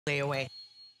away.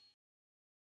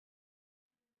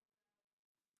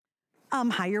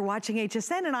 Hi, you're watching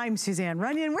HSN and I'm Suzanne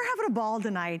Runyon. We're having a ball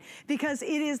tonight because it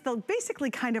is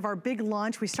basically kind of our big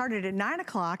launch. We started at 9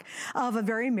 o'clock of a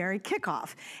very merry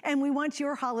kickoff. And we want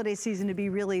your holiday season to be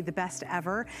really the best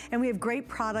ever. And we have great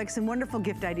products and wonderful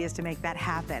gift ideas to make that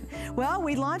happen. Well,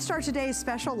 we launched our today's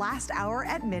special last hour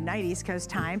at midnight East Coast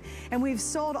time. And we've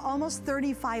sold almost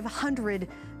 3,500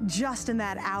 just in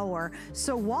that hour.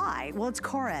 So why? Well, it's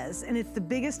Korres, and it's the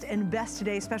biggest and best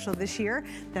today special this year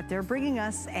that they're bringing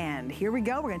us, and here we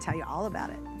go. We're gonna tell you all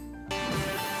about it.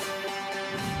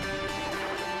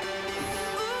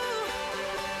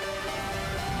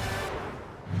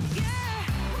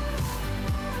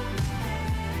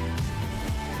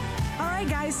 All right,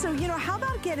 guys, so how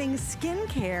about getting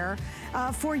skincare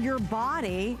for your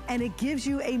body, and it gives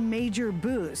you a major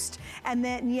boost, and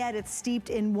then yet it's steeped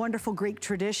in wonderful Greek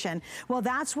tradition? Well,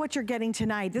 that's what you're getting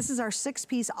tonight. This is our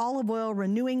 6-piece olive oil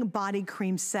renewing body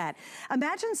cream set.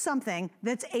 Imagine something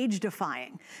that's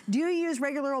age-defying. Do you use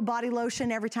regular old body lotion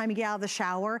every time you get out of the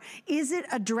shower? Is it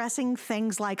addressing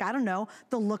things like, I don't know,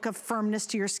 the look of firmness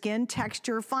to your skin,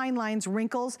 texture, fine lines,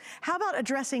 wrinkles? How about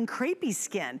addressing crepey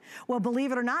skin? Well,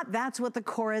 believe it or not, that's what the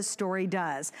Korres story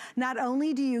does. Not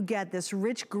only do you get this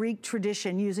rich Greek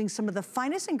tradition using some of the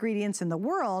finest ingredients in the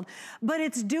world, but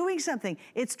it's doing something.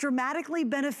 It's dramatically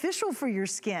beneficial for your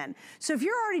skin. So if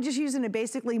you're already just using a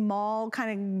basically mall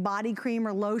kind of body cream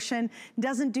or lotion,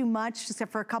 doesn't do much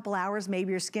except for a couple hours,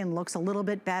 maybe your skin looks a little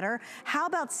bit better. How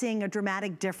about seeing a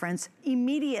dramatic difference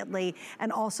immediately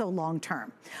and also long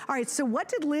term? All right, so what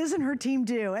did Liz and her team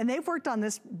do? And they've worked on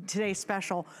this today's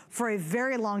special for a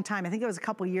very long time. I think it was a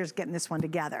couple years getting this one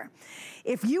together.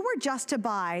 If you were just to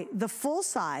buy the full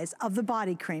size of the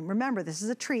body cream, remember this is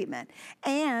a treatment,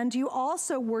 and you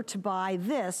also were to buy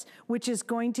this, which is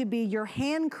going to be your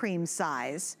hand cream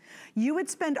size, you would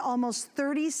spend almost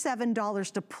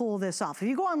 $37 to pull this off. If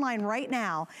you go online right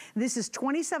now, this is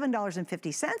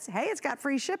 $27.50. Hey, it's got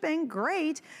free shipping,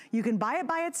 great. You can buy it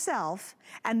by itself,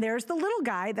 and there's the little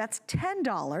guy, that's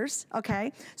 $10,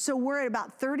 okay? So we're at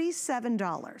about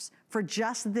 $37 for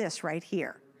just this right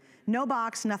here. No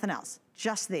box, nothing else,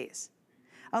 just these.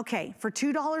 Okay, for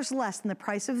 $2 less than the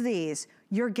price of these,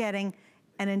 you're getting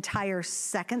an entire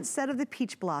second set of the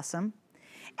Peach Blossom,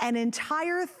 an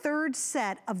entire third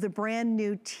set of the brand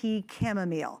new Tea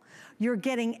Chamomile. You're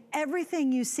getting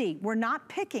everything you see. We're not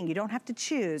picking, you don't have to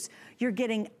choose. You're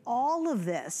getting all of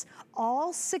this,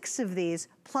 all 6 of these,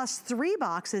 plus 3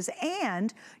 boxes,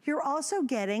 and you're also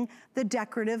getting the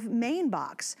decorative main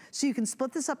box. So you can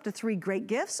split this up to 3 great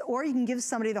gifts, or you can give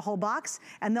somebody the whole box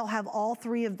and they'll have all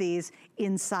 3 of these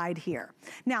inside here.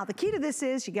 Now, the key to this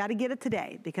is you gotta get it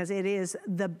today because it is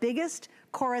the biggest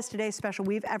Korres Today special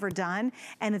we've ever done,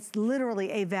 and it's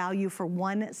literally a value for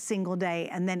one single day,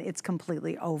 and then it's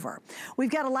completely over. We've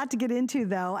got a lot to get into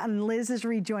though, and Liz is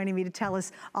rejoining me to tell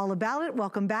us all about it.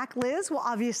 Welcome back, Liz. Well,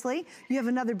 obviously, you have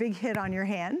another big hit on your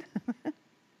hand.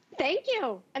 Thank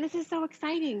you. And this is so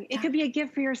exciting. It could be a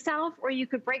gift for yourself, or you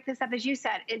could break this up, as you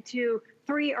said, into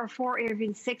 3 or 4 or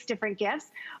even 6 different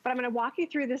gifts. But I'm going to walk you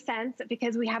through the scents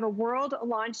because we have a world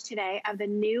launch today of the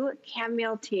new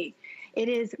chamomile tea. It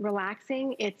is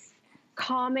relaxing. It's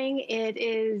calming. It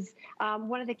is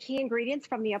one of the key ingredients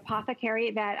from the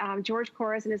apothecary that George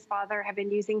Korres and his father have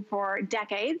been using for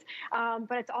decades.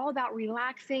 But it's all about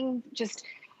relaxing. Just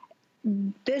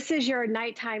this is your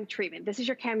nighttime treatment. This is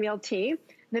your chamomile tea.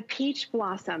 The Peach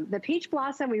Blossom. The Peach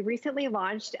Blossom we recently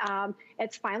launched.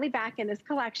 It's finally back in this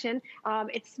collection.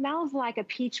 It smells like a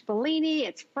peach Bellini.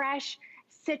 It's fresh,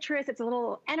 citrus. It's a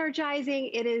little energizing.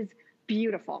 It is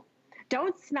beautiful.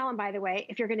 Don't smell them, by the way,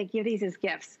 if you're going to give these as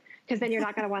gifts, because then you're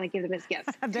not going to want to give them as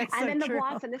gifts. And then the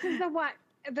Blossom. This is the one.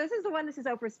 This is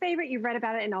Oprah's favorite. You've read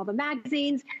about it in all the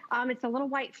magazines. It's a little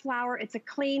white flower. It's a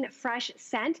clean, fresh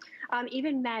scent.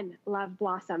 Even men love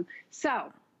Blossom.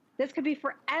 So this could be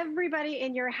for everybody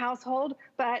in your household,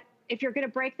 but if you're going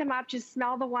to break them up, just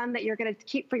smell the one that you're going to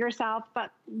keep for yourself.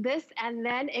 But this, and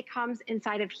then it comes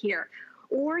inside of here.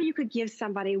 Or you could give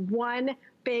somebody one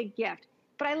big gift.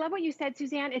 But I love what you said,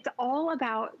 Suzanne. It's all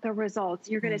about the results.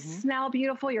 You're going to smell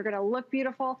beautiful. You're going to look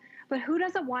beautiful. But who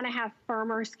doesn't want to have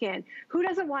firmer skin? Who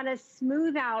doesn't want to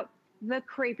smooth out the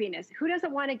crepiness? Who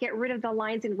doesn't want to get rid of the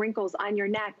lines and wrinkles on your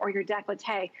neck or your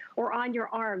décolleté or on your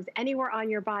arms, anywhere on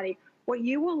your body? What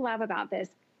you will love about this,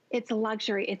 it's a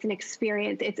luxury. It's an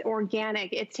experience. It's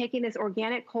organic. It's taking this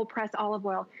organic cold pressed olive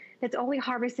oil that's only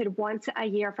harvested once a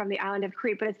year from the island of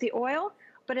Crete. But it's the oil,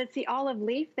 but it's the olive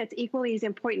leaf that's equally as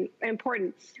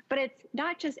important. But it's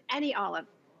not just any olive.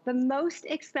 the most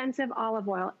expensive olive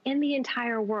oil in the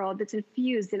entire world that's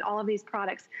infused in all of these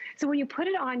products. So when you put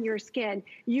it on your skin,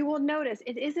 you will notice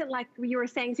it isn't like you were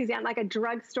saying, Suzanne, like a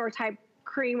drugstore type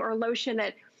cream or lotion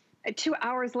that 2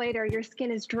 hours later your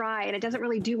skin is dry and it doesn't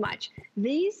really do much.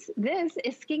 This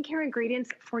is skincare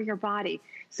ingredients for your body.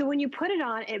 So when you put it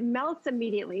on, it melts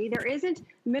immediately. There isn't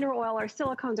mineral oil or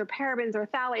silicones or parabens or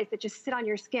phthalates that just sit on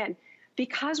your skin.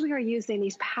 Because we are using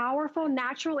these powerful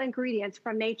natural ingredients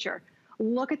from nature,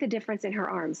 look at the difference in her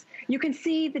arms. You can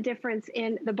see the difference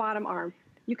in the bottom arm.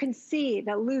 You can see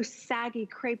the loose, saggy,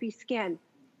 crepey skin.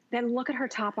 Then look at her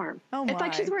top arm. Oh my. It's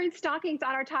like she's wearing stockings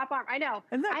on her top arm. I know.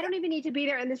 I don't even need to be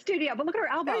there in the studio, but look at her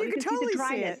elbow. No, you can totally see the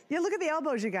dryness. see it. Yeah, look at the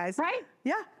elbows, you guys. Right?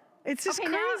 Yeah. It's just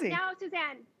crazy. Now,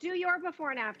 Suzanne, do your before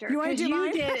and after. You want to do mine?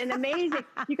 You did an amazing,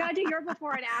 you got to do your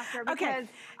before and after because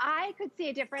I could see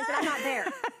a difference and I'm not there.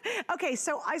 Okay,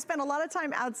 so I spend a lot of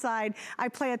time outside. I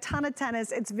play a ton of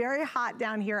tennis. It's very hot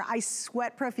down here. I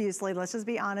sweat profusely. Let's just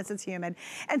be honest, it's humid.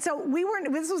 And so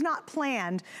this was not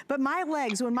planned, but my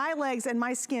legs, when my legs and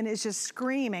my skin is just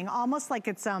screaming, almost like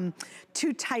it's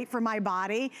too tight for my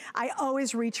body, I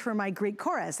always reach for my Greek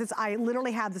chorus. I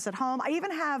literally have this at home. I even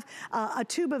have a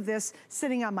tube of this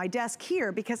sitting on my desk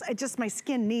here because my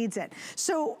skin needs it.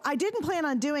 So I didn't plan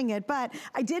on doing it, but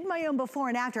I did my own before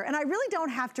and after, and I really don't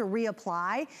have to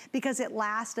reapply because it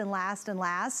lasts and lasts and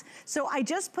lasts. So I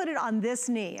just put it on this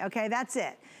knee, okay, that's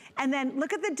it. And then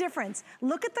look at the difference.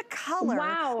 Look at the color.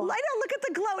 Wow. I know, look at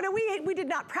the glow. No, we did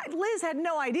not practice. Liz had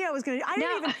no idea I was gonna, I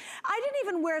didn't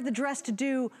even wear the dress to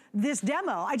do this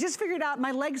demo. I just figured out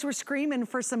my legs were screaming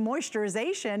for some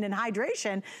moisturization and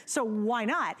hydration, so why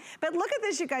not? But look at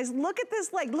this, you guys. Look at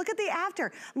this leg, look at the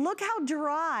after. Look how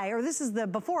dry, or this is the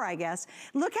before, I guess.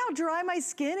 Look how dry my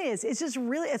skin is. It's just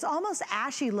really, it's almost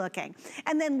ashy looking.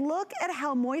 And then look at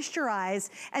how moisturized,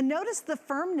 and notice the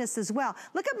firmness as well.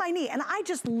 Look at my knee, and I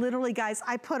just literally, guys,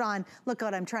 I put on, look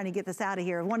what I'm trying to get this out of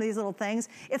here, one of these little things.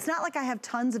 It's not like I have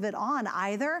tons of it on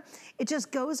either. It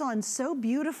just goes on so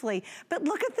beautifully. But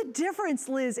look at the difference,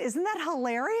 Liz. Isn't that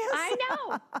hilarious? I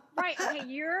know. Right. Okay,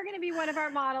 you're going to be one of our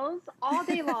models all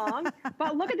day long.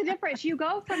 But look at the difference. You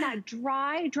go from that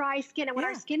dry skin. And when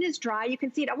our skin is dry, you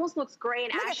can see it almost looks gray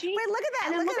and ashy. Wait, look at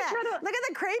that. Look at that. Look at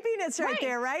the crepiness right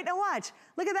there, right? Now watch.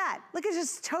 Look at that. Look, it's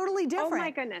just totally different. Oh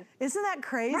my goodness. Isn't that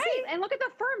crazy? Right. And look at the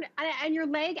firmness. And your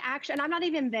leg actually, and I'm not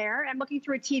even there, I'm looking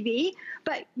through a TV,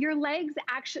 but your legs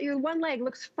actually, your one leg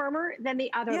looks firmer than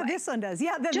the other leg. This one does.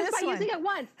 Yeah, just by using it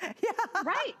once. Yeah.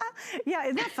 Right. Yeah,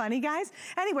 isn't that funny, guys?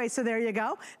 Anyway, so there you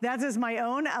go. That is my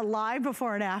own live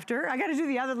before and after. I got to do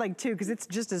the other leg too, because it's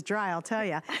just as dry, I'll tell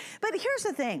you. But here's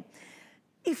the thing.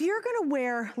 If you're gonna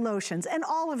wear lotions, and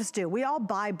all of us do, we all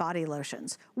buy body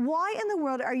lotions, why in the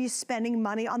world are you spending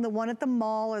money on the one at the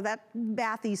mall or that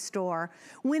bathy store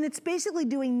when it's basically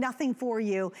doing nothing for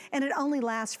you and it only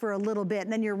lasts for a little bit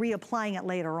and then you're reapplying it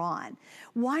later on?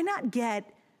 Why not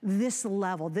get this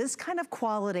level, this kind of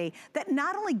quality that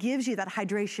not only gives you that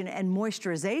hydration and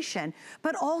moisturization,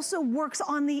 but also works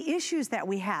on the issues that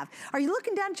we have. Are you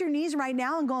looking down at your knees right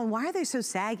now and going, why are they so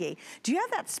saggy? Do you have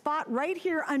that spot right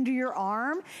here under your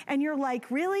arm and you're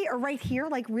like, really? Or right here,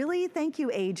 like, really? Thank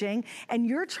you, aging. And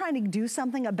you're trying to do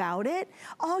something about it?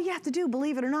 All you have to do,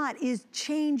 believe it or not, is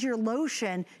change your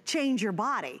lotion, change your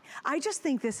body. I just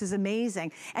think this is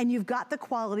amazing. And you've got the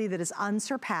quality that is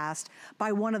unsurpassed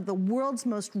by one of the world's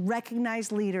most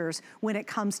recognized leaders when it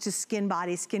comes to skin,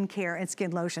 body, skin care, and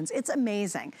skin lotions. It's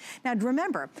amazing. Now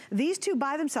remember, these two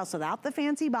by themselves, without the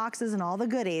fancy boxes and all the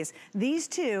goodies, these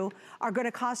two are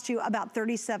gonna cost you about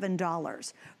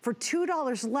 $37. For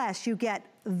 $2 less, you get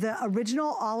the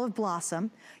original olive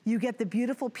blossom, you get the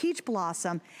beautiful peach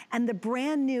blossom, and the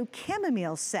brand new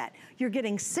chamomile set. You're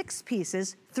getting 6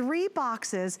 pieces, 3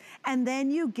 boxes, and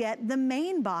then you get the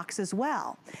main box as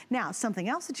well. Now, something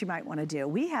else that you might wanna do,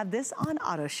 we have this on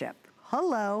auto ship.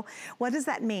 Hello, what does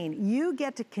that mean? You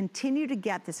get to continue to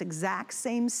get this exact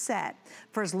same set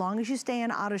for as long as you stay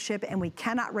in auto ship, and we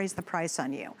cannot raise the price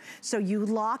on you. So you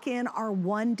lock in our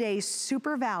 1-day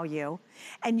super value,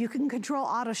 and you can control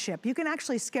auto ship. You can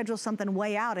actually schedule something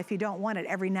way out if you don't want it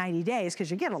every 90 days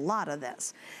because you get a lot of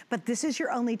this. But this is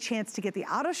your only chance to get the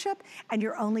auto ship and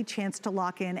your only chance to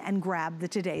lock in and grab the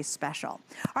today's special.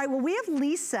 All right, well, we have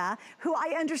Lisa, who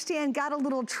I understand got a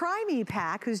little Try Me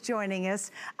pack, who's joining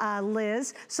us, Liz.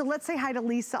 So let's say hi to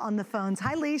Lisa on the phones.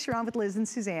 Hi, Lisa, you're on with Liz and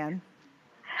Suzanne.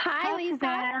 Hi, Lisa.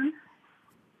 Suzanne.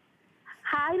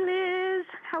 Hi, Liz.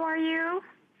 How are you?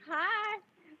 Hi.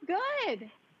 Good.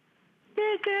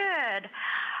 Good.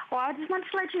 Well, I just wanted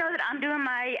to let you know that I'm doing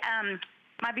my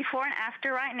my before and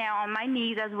after right now on my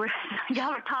knees as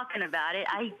y'all are talking about it.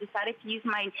 I decided to use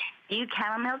my new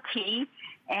chamomile tea,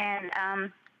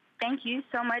 and thank you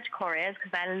so much, Corez,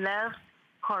 because I love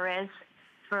Corez.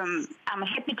 I'm a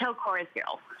hippie toe Corez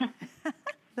girl.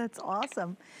 That's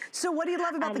awesome. So what do you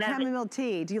love about the chamomile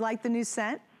tea? Do you like the new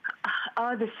scent?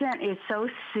 Oh, the scent is so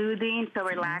soothing, so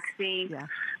relaxing. Yeah.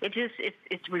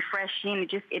 It's refreshing.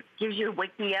 It gives you,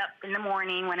 wake me up in the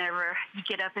morning. Whenever you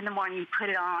get up in the morning, you put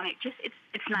it on.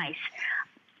 It's nice.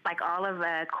 Like all of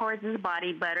Corez's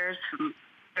body butters,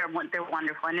 they're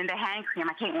wonderful. And then the hand cream,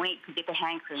 I can't wait to get the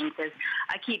hand cream because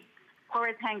I keep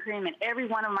Corez hand cream in every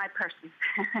one of my purses.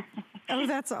 Oh,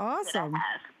 that's awesome.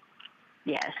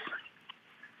 Yes.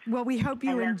 Well, we hope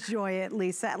you enjoy it,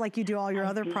 Lisa, like you do all your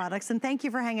other products. And thank you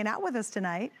for hanging out with us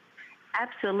tonight.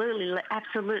 Absolutely,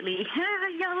 absolutely.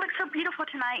 You look so beautiful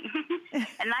tonight.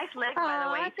 A nice leg, by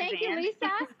the way. Thank you,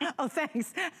 Lisa. Oh,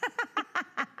 thanks.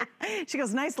 She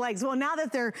goes, nice legs. Well, now they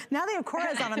have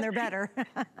Corez on them, they're better.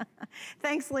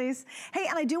 Thanks, Lise. Hey,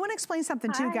 and I do want to explain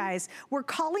something too, guys. We're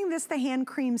calling this the hand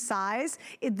cream size.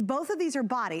 Both of these are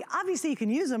body. Obviously, you can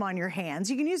use them on your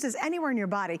hands. You can use this anywhere in your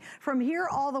body. From here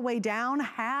all the way down,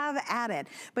 have at it.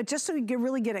 But just so you can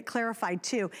really get it clarified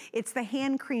too, it's the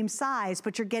hand cream size,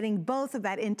 but you're getting both of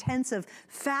that intensive,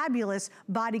 fabulous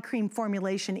body cream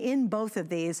formulation in both of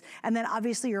these. And then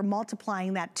obviously you're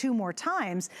multiplying that 2 more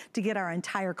times to get our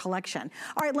entire collection.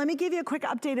 All right, let me give you a quick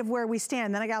update of where we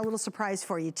stand. Then I got a little surprise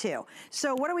for you too.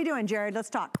 So what are we doing, Jared?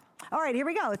 Let's talk. All right, here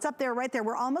we go. It's up there, right there.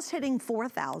 We're almost hitting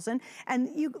 4,000.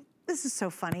 And this is so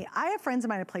funny. I have friends of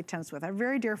mine I play tennis with. I have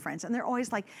very dear friends. And they're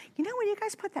always like, you know, when you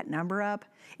guys put that number up,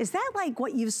 is that like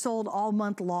what you've sold all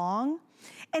month long?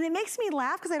 And it makes me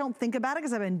laugh because I don't think about it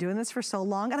because I've been doing this for so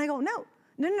long. And I go, no,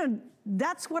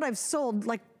 that's what I've sold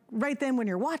like right then when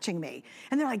you're watching me.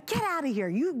 And they're like, get out of here.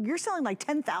 You're selling like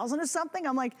 10,000 or something?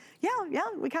 I'm like, yeah,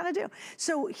 we kind of do.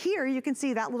 So here you can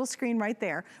see that little screen right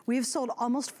there. We've sold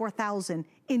almost 4,000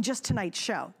 in just tonight's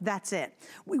show. That's it.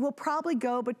 We will probably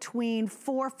go between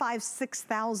 4, 5,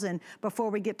 6,000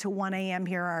 before we get to 1 a.m.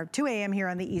 here or 2 a.m. here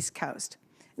on the East Coast.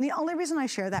 And the only reason I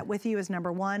share that with you is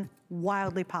number 1,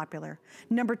 wildly popular.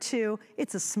 Number 2,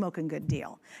 it's a smoking good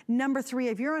deal. Number 3,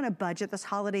 if you're on a budget this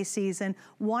holiday season,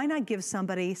 why not give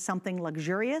somebody something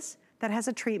luxurious that has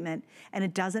a treatment and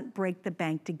it doesn't break the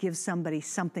bank to give somebody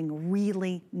something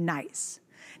really nice?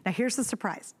 Now here's the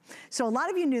surprise. So a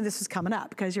lot of you knew this was coming up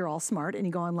because you're all smart and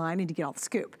you go online and you get all the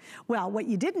scoop. Well, what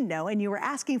you didn't know and you were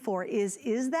asking for is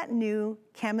that new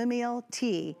chamomile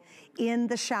tea in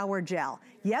the shower gel?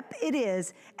 Yep, it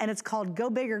is, and it's called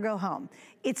Go Big or Go Home.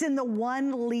 It's in the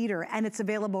 1 liter and it's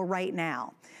available right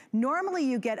now. Normally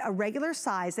you get a regular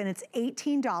size and it's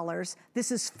 $18.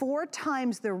 This is 4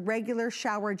 times the regular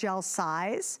shower gel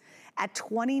size at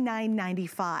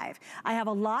 $29.95. I have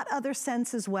a lot other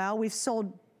scents as well. We've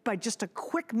sold, by just a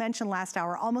quick mention last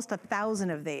hour, almost 1,000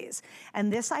 of these.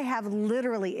 And this I have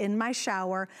literally in my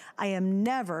shower. I am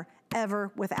never,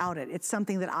 ever without it. It's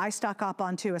something that I stock up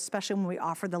on too, especially when we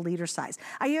offer the liter size.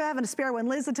 Are you having a spare one?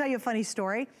 Liz, I'll tell you a funny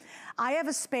story. I have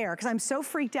a spare because I'm so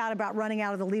freaked out about running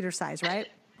out of the liter size, right?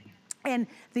 And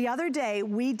the other day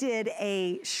we did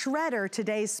a shredder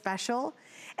today's special.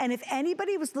 And if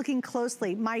anybody was looking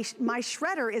closely, my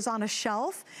shredder is on a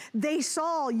shelf. They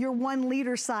saw your 1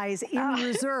 liter size in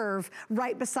reserve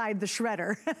right beside the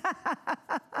shredder.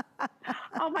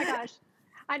 Oh my gosh.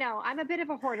 I know, I'm a bit of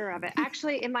a hoarder of it.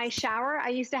 Actually, in my shower, I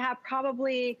used to have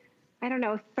probably, I don't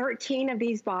know, 13 of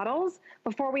these bottles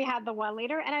before we had the 1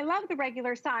 liter. And I love the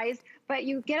regular size, but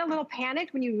you get a little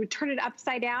panicked when you turn it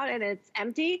upside down and it's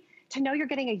empty to know you're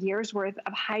getting a year's worth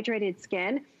of hydrated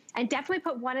skin. And definitely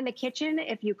put 1 in the kitchen.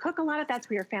 If you cook a lot, that's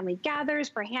where your family gathers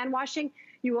for hand washing.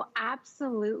 You will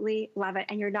absolutely love it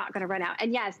and you're not gonna run out.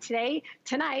 And yes,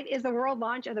 tonight is the world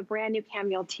launch of the brand new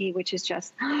chamomile tea, which is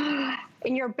just,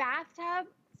 in your bathtub,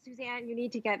 Suzanne, you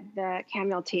need to get the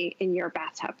chamomile tea in your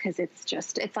bathtub because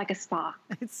it's like a spa.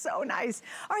 It's so nice.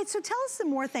 All right, so tell us some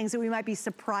more things that we might be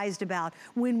surprised about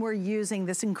when we're using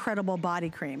this incredible body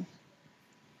cream.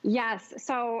 Yes,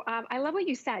 so I love what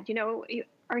you said. You know,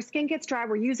 our skin gets dry,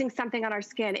 we're using something on our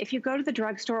skin. If you go to the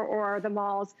drugstore or the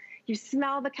malls, you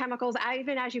smell the chemicals.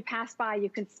 Even as you pass by, you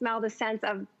can smell the scents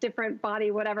of different body,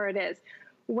 whatever it is.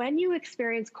 When you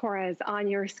experience Corez on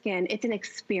your skin, it's an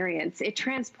experience. It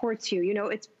transports you. You know,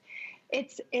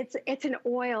 it's an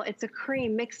oil, it's a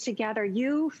cream mixed together.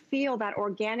 You feel that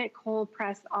organic cold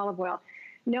pressed olive oil,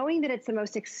 knowing that it's the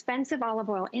most expensive olive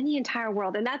oil in the entire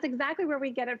world. And that's exactly where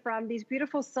we get it from, these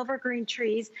beautiful silver green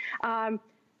trees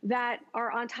that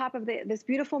are on top of this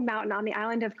beautiful mountain on the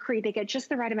island of Crete. They get just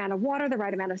the right amount of water, the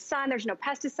right amount of sun. There's no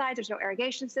pesticides, there's no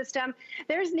irrigation system.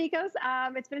 There's Nikos.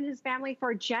 It's been in his family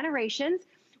for generations.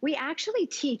 We actually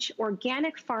teach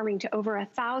organic farming to over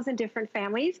 1,000 different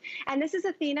families. And this is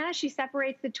Athena. She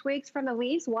separates the twigs from the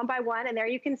leaves one by one. And there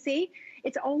you can see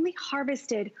it's only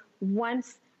harvested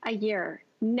once a year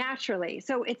naturally.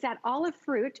 So it's that olive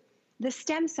fruit. The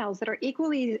stem cells that are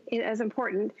equally as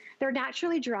important, they're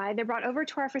naturally dried. They're brought over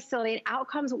to our facility, and out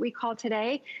comes what we call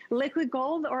today liquid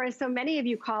gold, or as so many of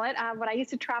you call it, when I used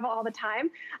to travel all the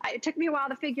time. It took me a while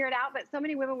to figure it out, but so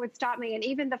many women would stop me, and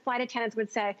even the flight attendants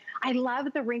would say, I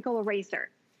love the wrinkle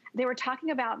eraser. They were talking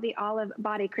about the olive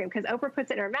body cream because Oprah puts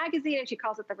it in her magazine and she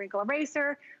calls it the wrinkle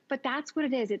eraser, but that's what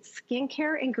it is. It's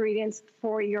skincare ingredients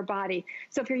for your body.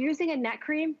 So if you're using a neck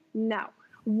cream, no.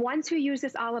 Once you use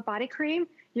this olive body cream,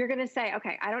 you're gonna say,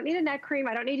 okay, I don't need a neck cream.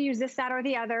 I don't need to use this, that, or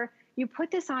the other. You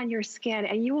put this on your skin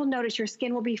and you will notice your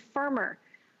skin will be firmer.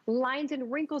 Lines and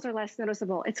wrinkles are less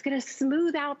noticeable. It's gonna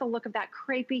smooth out the look of that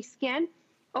crepey skin.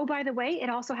 Oh, by the way, it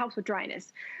also helps with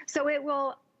dryness. So it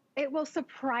will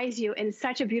surprise you in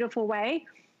such a beautiful way.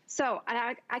 So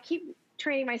I keep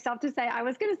training myself to say, I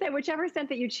was gonna say whichever scent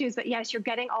that you choose, but yes, you're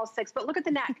getting all 6, but look at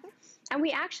the neck. And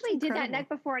we actually did that neck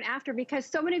before and after because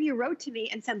so many of you wrote to me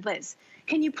and said, Liz,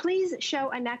 can you please show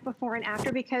a neck before and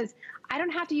after? Because I don't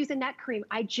have to use a neck cream.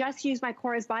 I just use my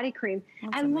Korres body cream.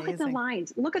 That's and amazing. Look at the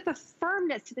lines. Look at the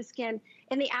firmness to the skin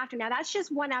in the after. Now that's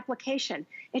just one application.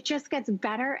 It just gets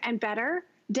better and better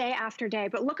day after day.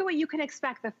 But look at what you can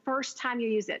expect the first time you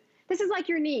use it. This is like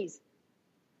your knees.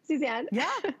 Suzanne. Yeah,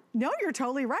 no, you're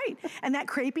totally right. And that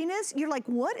crepiness, you're like,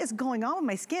 what is going on with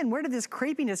my skin? Where did this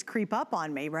crepiness creep up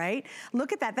on me, right?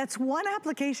 Look at that. That's one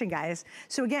application, guys.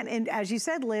 So again, and as you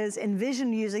said, Liz,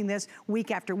 envision using this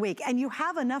week after week. And you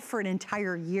have enough for an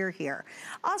entire year here.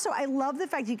 Also, I love the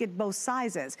fact you get both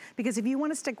sizes, because if you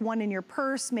want to stick one in your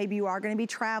purse, maybe you are going to be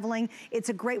traveling, it's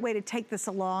a great way to take this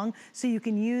along so you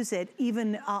can use it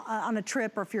even on a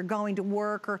trip, or if you're going to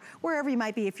work or wherever you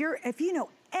might be. If you know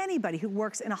anybody who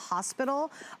works in a hospital,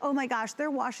 oh my gosh,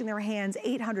 they're washing their hands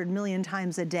 800 million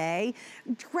times a day.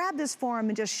 Grab this for them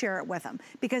and just share it with them,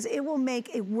 because it will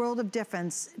make a world of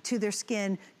difference to their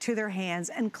skin, to their hands,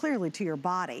 and clearly to your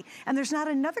body. And there's not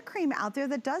another cream out there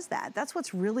that does that. That's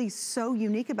what's really so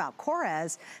unique about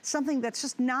Korres, something that's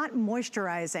just not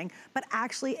moisturizing, but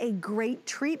actually a great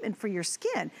treatment for your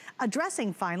skin,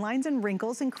 addressing fine lines and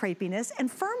wrinkles and crepiness and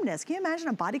firmness. Can you imagine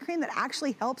a body cream that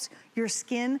actually helps your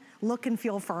skin look and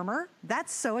feel firmer?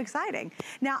 That's so exciting.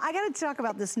 Now, I gotta talk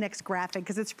about this next graphic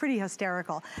because it's pretty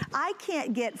hysterical. I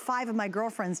can't get 5 of my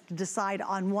girlfriends to decide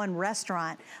on one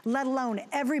restaurant, let alone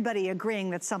everybody agreeing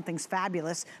that something's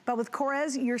fabulous. But with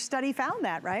Korres, your study found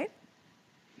that, right?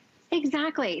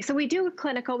 Exactly. So we do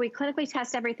clinical, we clinically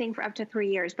test everything for up to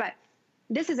 3 years, but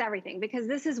this is everything, because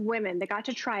this is women that got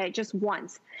to try it just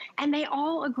once. And they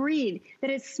all agreed that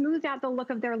it smoothed out the look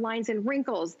of their lines and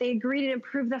wrinkles. They agreed it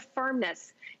improved the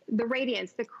firmness, the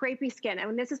radiance, the crepey skin.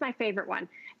 And this is my favorite one.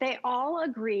 They all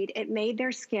agreed it made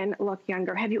their skin look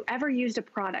younger. Have you ever used a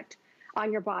product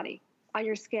on your body, on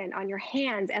your skin, on your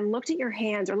hands, and looked at your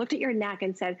hands or looked at your neck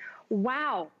and said,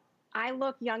 wow, I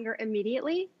look younger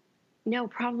immediately? No,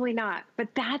 probably not. But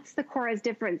that's the Korres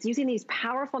difference, using these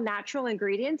powerful natural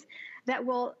ingredients that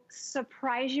will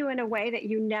surprise you in a way that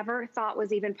you never thought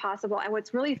was even possible. And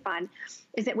what's really fun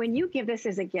is that when you give this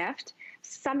as a gift,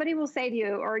 somebody will say to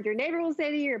you, or your neighbor will say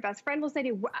to you, your best friend will say to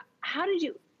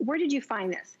you, where did you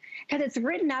find this? Because it's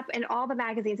written up in all the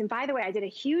magazines. And by the way, I did a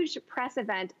huge press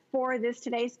event for this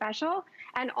Today special,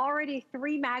 and already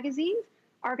 3 magazines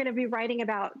are going to be writing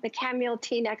about the chamomile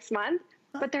tea next month,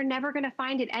 but they're never going to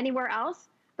find it anywhere else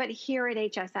but here at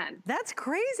HSN. That's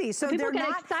crazy. So people they're get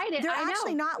not excited. They're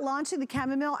actually not launching the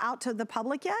chamomile out to the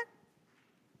public yet?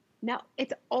 No,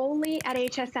 it's only at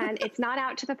HSN. It's not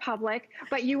out to the public,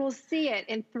 but you will see it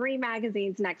in 3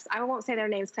 magazines next. I won't say their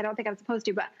names because I don't think I'm supposed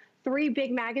to, but 3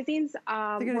 big magazines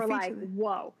were like,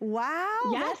 whoa.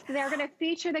 Wow. Yes, they're going to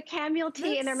feature the chamomile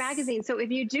tea in their magazine. So if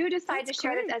you do decide to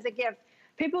share this as a gift,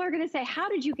 people are going to say, how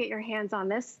did you get your hands on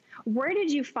this? Where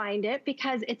did you find it?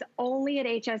 Because it's only at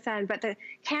HSN, but the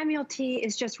chamomile tea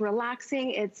is just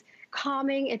relaxing. It's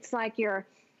calming. It's like you're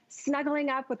snuggling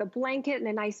up with a blanket and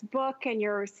a nice book and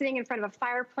you're sitting in front of a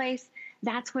fireplace.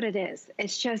 That's what it is.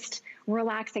 It's just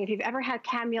relaxing. If you've ever had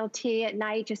chamomile tea at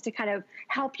night just to kind of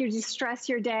help you de-stress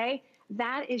your day,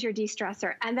 that is your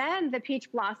de-stressor. And then the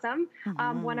peach blossom,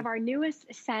 one of our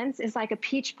newest scents, is like a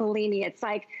peach Bellini. It's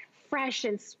like fresh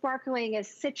and sparkling, it's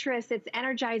citrus, it's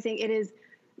energizing, it is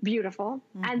beautiful.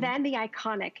 And then the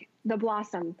iconic, the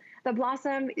blossom. The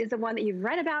blossom is the one that you've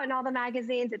read about in all the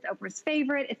magazines. It's Oprah's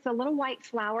favorite. It's the little white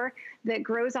flower that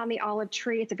grows on the olive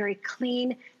tree. It's a very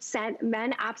clean scent.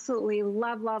 Men absolutely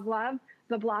love, love, love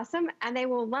the blossom, and they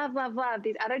will love, love, love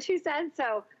these other 2 scents.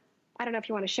 So I don't know if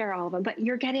you want to share all of them, but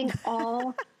you're getting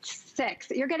all 6.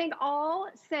 You're getting all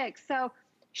 6. So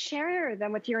share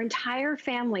them with your entire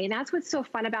family. And that's what's so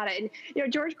fun about it. And, you know,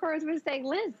 George Corrs was saying,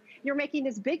 Liz, you're making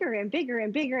this bigger and bigger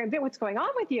and bigger and bigger. What's going on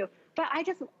with you? But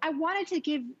I wanted to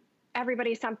give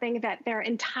everybody something that their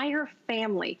entire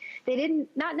family, they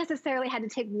not necessarily had to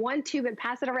take one tube and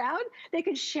pass it around. They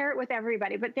could share it with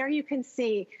everybody. But there you can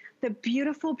see the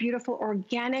beautiful, beautiful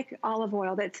organic olive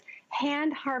oil that's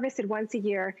hand harvested once a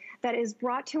year, that is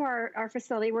brought to our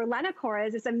facility, where Lena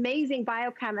Corrs, this amazing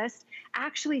biochemist,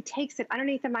 actually takes it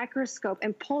underneath the microscope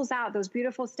and pulls out those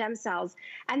beautiful stem cells.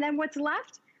 And then what's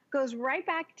left goes right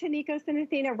back to Nikos and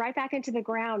Athena, right back into the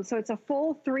ground. So it's a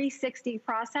full 360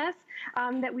 process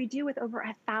that we do with over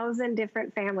 1,000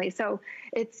 different families. So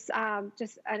it's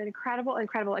just an incredible,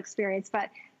 incredible experience. But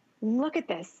look at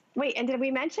this. Wait, and did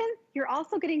we mention you're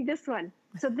also getting this one?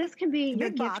 So this can be your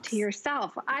gift to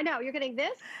yourself. I know, you're getting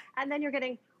this, and then you're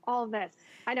getting all of this.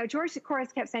 I know, George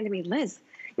Corrs kept saying to me, Liz,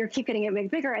 you keep getting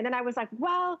it bigger. And then I was like,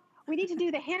 well, we need to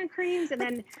do the hand creams, and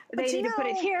then they need to put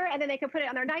it here, and then they can put it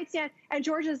on their nightstand. And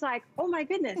George is like, oh my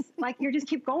goodness, like you just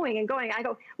keep going and going. I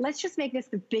go, let's just make this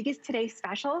the biggest Today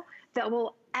special that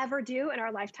we'll ever do in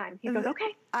our lifetime. He goes,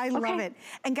 okay. I love it.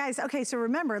 And guys, okay, so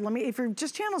remember, if you're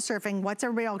just channel surfing, what's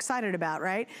everybody all excited about,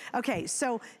 right? Okay,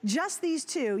 so just these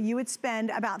two, you would spend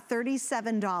about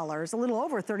 $37, a little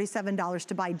over $37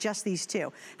 to buy just these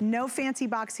two. No fancy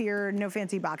box here, no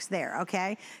fancy box there,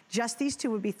 okay? Just these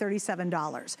two would be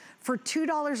 $37. For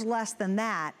 $2 less than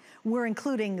that, we're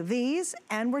including these,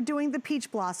 and we're doing the peach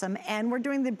blossom, and we're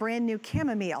doing the brand new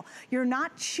chamomile. You're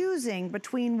not choosing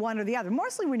between one or the other.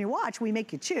 Mostly when you watch, we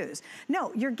make you choose.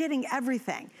 No, you're getting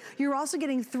everything. You're also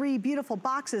getting 3 beautiful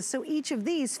boxes, so each of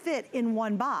these fit in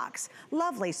one box.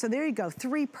 Lovely, so there you go,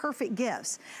 3 perfect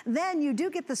gifts. Then you do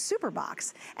get the super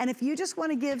box, and if you just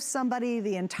wanna give somebody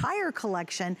the entire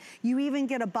collection, you even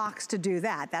get a box to do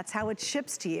that. That's how it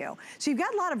ships to you. So you've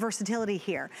got a lot of versatility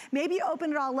here. Maybe you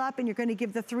open it all up and you're gonna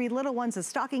give the 3 little ones as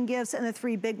stocking gifts, and the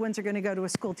 3 big ones are gonna go to a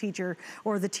school teacher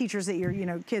or the teachers that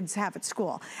your kids have at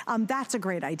school. That's a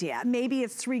great idea. Maybe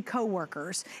it's 3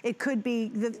 coworkers. It could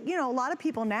be, a lot of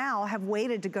people now have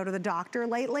waited to go to the doctor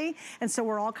lately, and so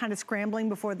we're all kind of scrambling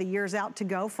before the year's out to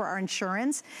go for our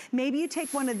insurance. Maybe you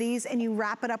take one of these and you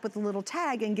wrap it up with a little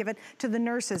tag and give it to the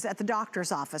nurses at the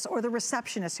doctor's office or the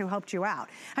receptionist who helped you out.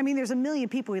 I mean, there's a million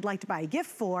people we'd like to buy a gift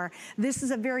for. This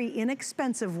is a very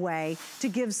inexpensive way to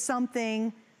give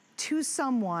something to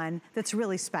someone that's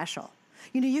really special.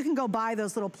 You can go buy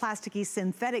those little plasticky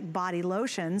synthetic body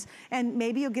lotions, and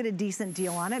maybe you'll get a decent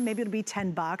deal on it. Maybe it'll be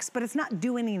 $10, but it's not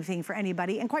doing anything for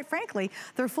anybody. And quite frankly,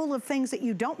 they're full of things that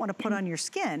you don't want to put on your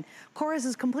skin. Corrs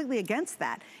is completely against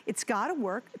that. It's got to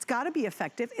work. It's got to be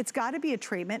effective. It's got to be a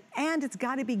treatment, and it's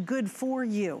got to be good for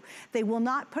you. They will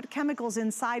not put chemicals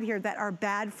inside here that are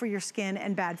bad for your skin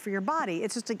and bad for your body.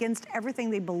 It's just against everything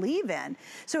they believe in.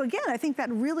 So again, I think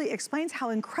that really explains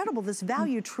how incredible this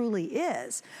value truly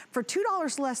is. For $2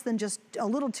 less than just a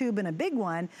little tube and a big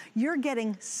one, you're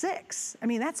getting 6. I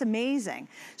mean, that's amazing.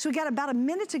 So we got about a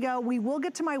minute to go. We will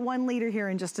get to my 1 liter here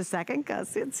in just a second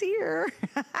because it's here.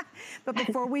 But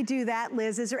before we do that,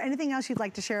 Liz, is there anything else you'd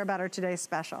like to share about our today's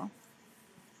special?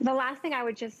 The last thing I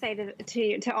would just say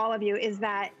to all of you is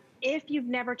that if you've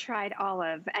never tried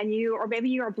olive, or maybe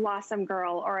you're a blossom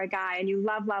girl or a guy and you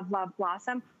love, love, love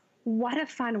blossom, what a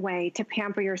fun way to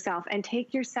pamper yourself and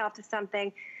take yourself to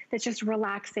something that's just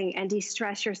relaxing and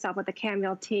de-stress yourself with the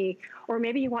chamomile tea. Or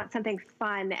maybe you want something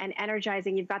fun and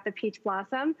energizing. You've got the peach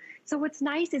blossom. So what's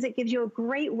nice is it gives you a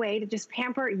great way to just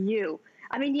pamper you.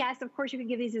 I mean, yes, of course you can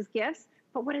give these as gifts,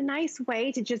 but what a nice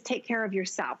way to just take care of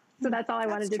yourself. So that's all I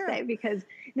wanted to say, because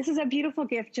this is a beautiful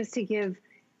gift just to give,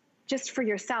 just for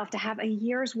yourself, to have a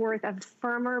year's worth of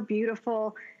firmer,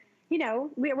 beautiful,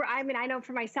 I know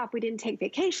for myself, we didn't take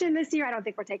vacation this year. I don't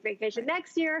think we'll take vacation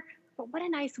next year. But what a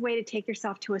nice way to take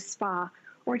yourself to a spa,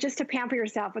 or just to pamper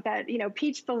yourself with that,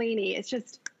 peach Bellini. It's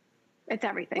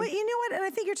everything. Well, you know what? And I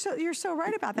think you're so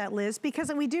right about that, Liz, because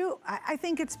I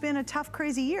think it's been a tough,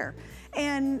 crazy year.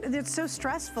 And it's so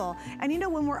stressful. And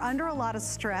when we're under a lot of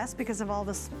stress because of all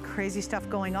this crazy stuff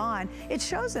going on, it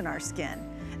shows in our skin.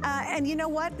 And you know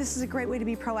what? This is a great way to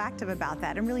be proactive about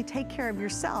that and really take care of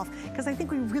yourself, because I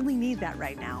think we really need that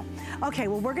right now. Okay,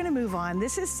 well, we're gonna move on.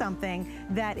 This is something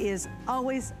that is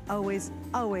always, always,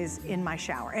 always in my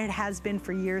shower. And it has been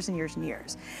for years and years and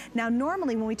years. Now,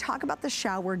 normally when we talk about the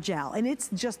shower gel, and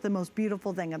it's just the most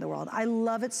beautiful thing in the world. I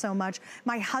love it so much.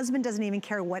 My husband doesn't even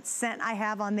care what scent I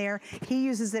have on there. He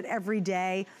uses it every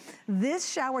day. This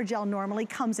shower gel normally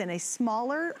comes in a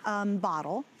smaller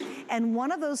bottle, and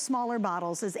one of those smaller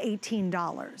bottles is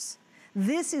 $18.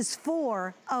 This is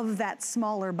 4 of that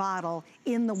smaller bottle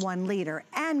in the 1 liter.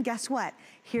 And guess what?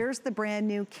 Here's the brand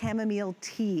new chamomile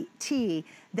tea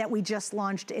that we just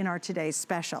launched in our today's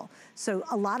special. So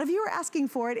a lot of you are asking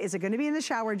for it. Is it gonna be in the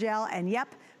shower gel? And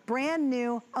yep, brand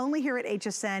new, only here at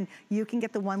HSN, you can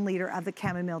get the 1 liter of the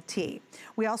chamomile tea.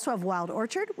 We also have wild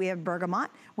orchard, we have bergamot,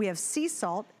 we have sea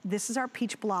salt. This is our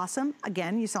peach blossom.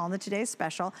 Again, you saw in the today's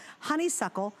special.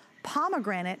 Honeysuckle,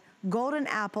 pomegranate, golden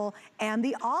apple, and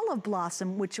the olive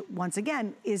blossom, which once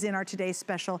again is in our today's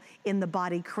special in the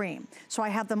body cream. So I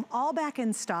have them all back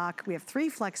in stock. We have 3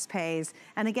 flex pays,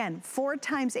 and again, 4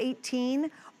 times 18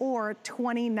 or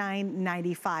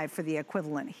 $29.95 for the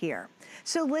equivalent here.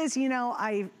 So Liz, you know,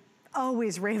 I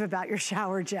always rave about your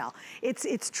shower gel.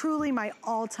 It's truly my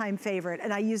all-time favorite,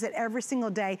 and I use it every single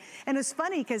day. And it's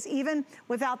funny because even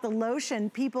without the lotion,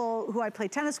 people who I play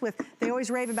tennis with, they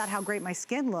always rave about how great my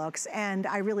skin looks, and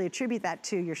I really attribute that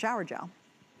to your shower gel.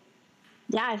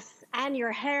 Yes, and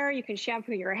your hair, you can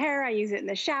shampoo your hair. I use it in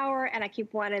the shower, and I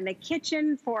keep one in the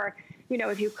kitchen for, you know,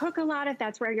 if you cook a lot, if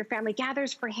that's where your family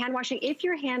gathers for hand washing. If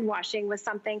you're hand washing with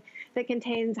something that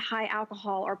contains high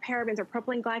alcohol or parabens or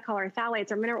propylene glycol or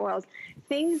phthalates or mineral oils,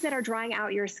 things that are drying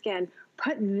out your skin,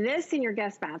 put this in your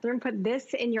guest bathroom, put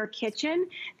this in your kitchen.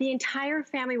 The entire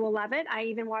family will love it. I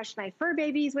even washed my fur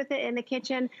babies with it in the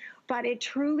kitchen, but it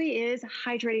truly is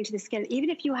hydrating to the skin. Even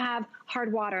if you have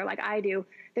hard water like I do,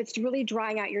 that's really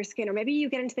drying out your skin, or maybe you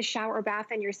get into the shower or bath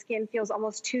and your skin feels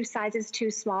almost 2 sizes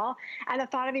too small, and the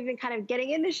thought of even kind of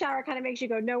getting in the shower kind of makes you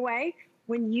go, no way.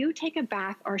 When you take a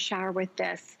bath or shower with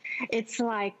this, it's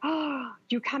like, oh,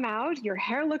 you come out, your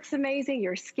hair looks amazing,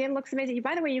 your skin looks amazing.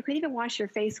 By the way, you can even wash your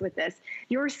face with this.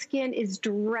 Your skin is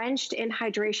drenched in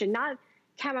hydration, not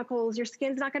chemicals. Your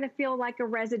skin's not going to feel like a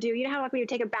residue. You know how like when you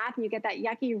take a bath and you get that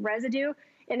yucky residue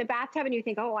in the bathtub and you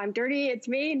think, oh, I'm dirty, it's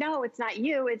me. No, it's not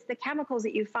you. It's the chemicals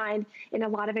that you find in a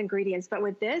lot of ingredients. But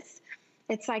with this,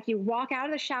 it's like you walk out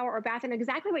of the shower or bath, and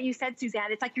exactly what you said,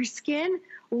 Suzanne, it's like your skin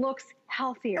looks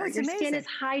healthier. Your skin is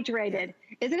hydrated,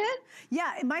 isn't it?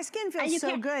 Yeah, my skin feels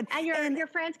so good. And your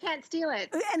friends can't steal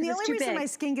it. And the only reason my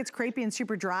skin gets crepey and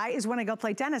super dry is when I go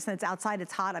play tennis and it's outside,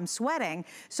 it's hot, I'm sweating.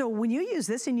 So when you use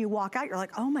this and you walk out, you're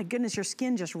like, oh my goodness, your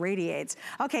skin just radiates.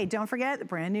 Okay, don't forget, the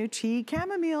brand new tea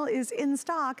chamomile is in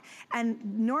stock, and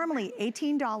normally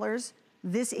 $18.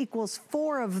 This equals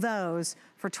 4 of those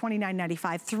for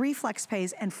 $29.95, 3 flex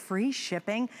pays and free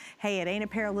shipping. Hey, it ain't a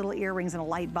pair of little earrings in a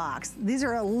light box. These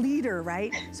are a liter,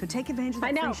 right? So take advantage of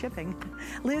that free shipping.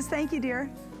 Liz, thank you, dear.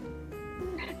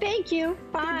 Thank you.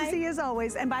 Bye. Good to see you as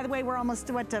always. And by the way, we're almost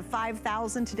to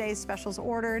 5,000 today's specials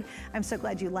ordered. I'm so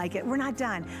glad you like it. We're not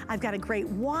done. I've got a great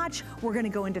watch. We're going to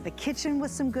go into the kitchen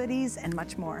with some goodies and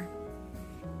much more.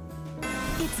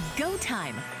 It's go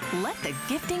time. Let the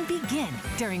gifting begin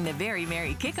during the Very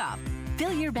Merry Kickoff.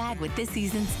 Fill your bag with this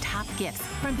season's top gifts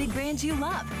from big brands you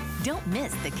love. Don't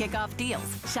miss the Kickoff deals.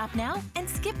 Shop now and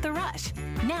skip the rush.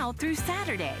 Now through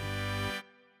Saturday.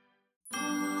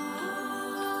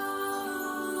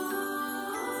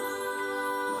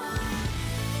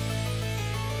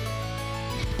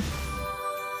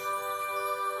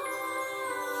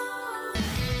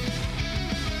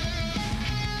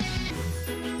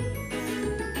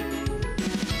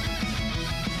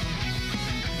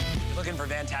 For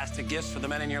fantastic gifts for the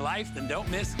men in your life, then don't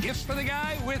miss Gifts for the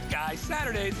Guy with Guy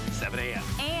Saturdays, 7 a.m.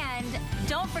 And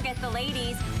don't forget the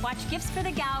ladies. Watch Gifts for the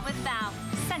Gal with Val,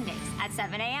 Sundays at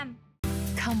 7 a.m.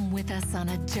 Come with us on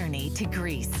a journey to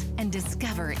Greece and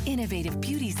discover innovative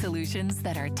beauty solutions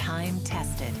that are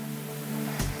time-tested.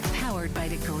 Powered by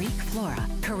the Greek flora,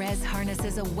 Carez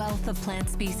harnesses a wealth of plant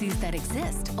species that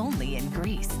exist only in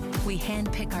Greece. We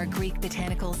handpick our Greek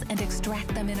botanicals and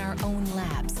extract them in our own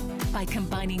labs. By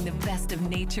combining the best of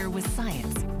nature with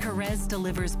science, Carez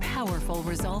delivers powerful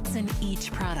results in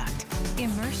each product.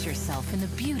 Immerse yourself in the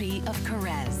beauty of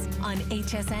Carez on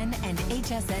HSN and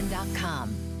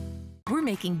hsn.com. We're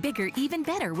making bigger even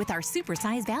better with our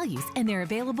supersize values, and they're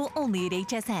available only at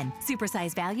HSN.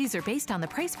 Supersize values are based on the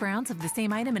price per ounce of the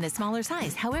same item in a smaller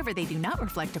size. However, they do not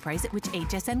reflect the price at which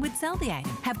HSN would sell the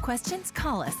item. Have questions?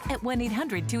 Call us at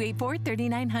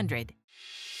 1-800-284-3900.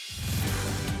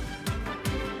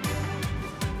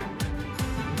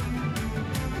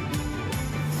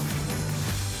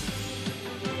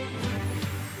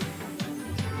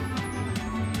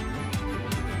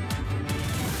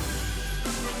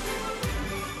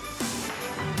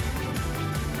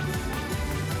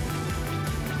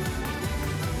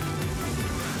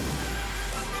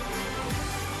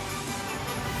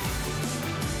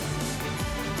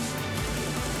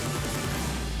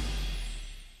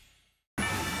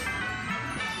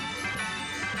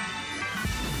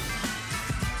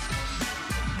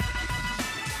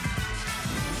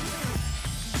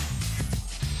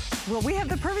 Well, we have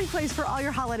the perfect place for all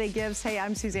your holiday gifts. Hey,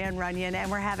 I'm Suzanne Runyon,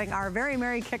 and we're having our very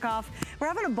merry kickoff. We're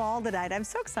having a ball tonight. I'm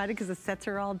so excited because the sets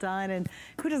are all done, and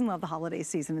who doesn't love the holiday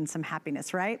season and some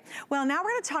happiness, right? Well, now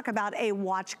we're going to talk about a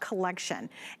watch collection.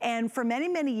 And for many,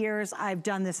 many years, I've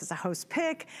done this as a host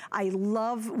pick. I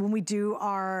love when we do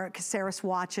our Caceres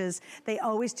watches. They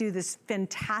always do this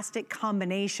fantastic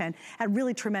combination at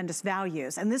really tremendous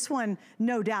values. And this one,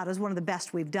 no doubt, is one of the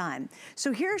best we've done.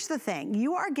 So here's the thing.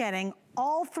 You are getting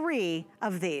all three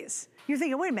of these. You're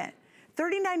thinking, wait a minute,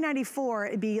 $39.94,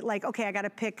 it'd be like, okay, I gotta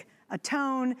pick a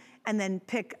tone and then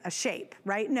pick a shape,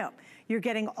 right? No, you're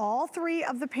getting all three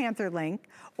of the Panther Link,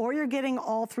 or you're getting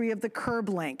all three of the Curb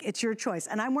Link. It's your choice.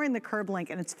 And I'm wearing the Curb Link,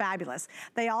 and it's fabulous.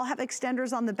 They all have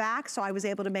extenders on the back, so I was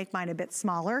able to make mine a bit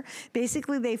smaller.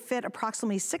 Basically, they fit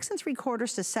approximately 6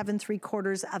 3/4 to 7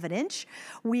 3/4 of an inch.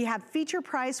 We have feature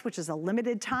price, which is a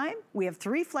limited time. We have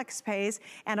 3 flex pays.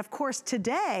 And of course,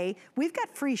 today, we've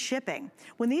got free shipping.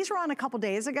 When these were on a couple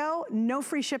days ago, no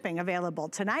free shipping available.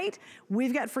 Tonight,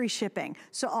 we've got free shipping.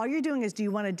 So all you're doing is, do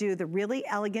you want to do the really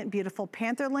elegant, beautiful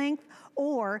Panther length,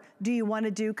 or do you want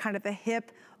to do kind of a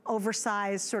hip,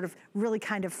 oversized, sort of really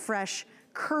kind of fresh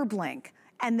Curb link?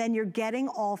 And then you're getting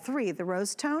all three, the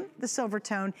rose tone, the silver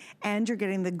tone, and you're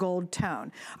getting the gold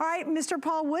tone. All right, Mr.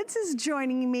 Paul Woods is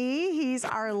joining me. He's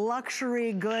our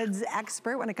luxury goods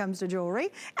expert when it comes to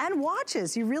jewelry and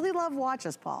watches. You really love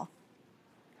watches, Paul.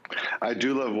 I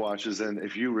do love watches, and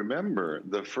if you remember,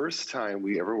 the first time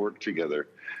we ever worked together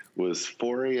was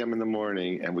 4 a.m. in the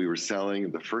morning, and we were selling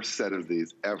the first set of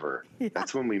these ever. Yeah.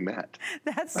 That's when we met.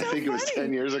 That's so I think funny. It was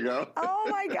 10 years ago. Oh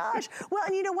my gosh. Well,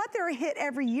 and you know what? They're a hit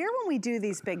every year when we do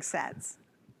these big sets.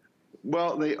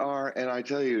 Well, they are, and I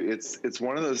tell you, it's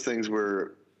one of those things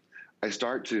where I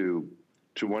start to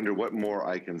wonder what more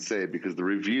I can say, because the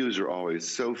reviews are always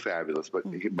so fabulous, but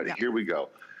yeah. Here we go.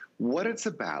 What it's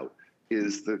about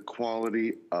is the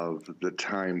quality of the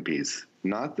timepiece,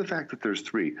 not the fact that there's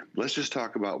 3. Let's just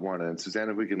talk about one. And Suzanne,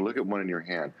 if we can look at one in your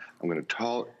hand, I'm going to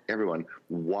tell everyone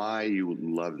why you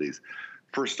love these.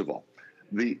 First of all,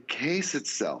 the case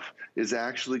itself is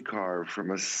actually carved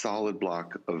from a solid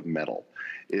block of metal.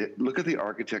 Look at the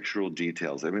architectural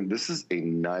details. I mean, this is a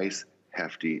nice,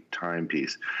 hefty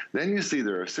timepiece. Then you see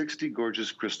there are 60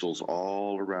 gorgeous crystals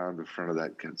all around the front of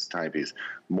that timepiece,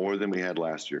 more than we had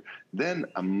last year. Then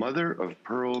a mother of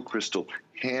pearl crystal,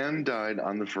 hand dyed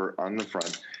on the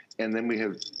front, and then we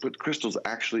have put crystals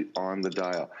actually on the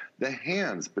dial. The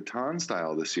hands, baton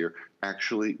style this year,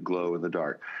 actually glow in the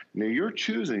dark. Now you're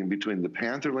choosing between the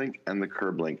Panther Link and the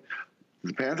Curb Link.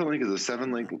 The Panther Link is a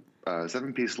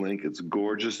 7-piece link. It's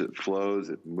gorgeous. It flows.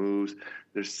 It moves.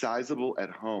 They're sizable at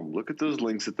home. Look at those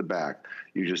links at the back.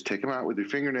 You just take them out with your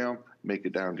fingernail, make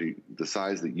it down to the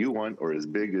size that you want or as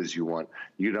big as you want.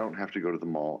 You don't have to go to the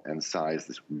mall and size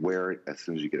this. Wear it as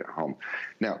soon as you get it home.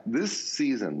 Now, this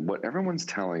season, what everyone's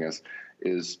telling us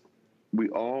is we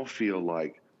all feel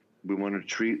like we want to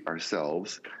treat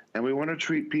ourselves, and we want to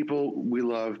treat people we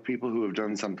love, people who have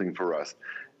done something for us.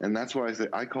 And that's why I say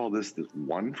I call this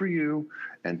 1 for you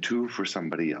and 2 for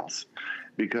somebody else.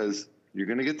 Because you're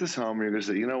going to get this home and you're going to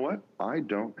say, you know what? I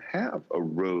don't have a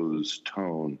rose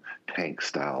tone tank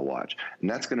style watch. And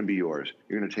that's going to be yours.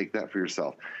 You're going to take that for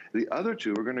yourself. The other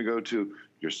 2 are going to go to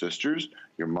your sisters,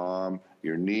 your mom,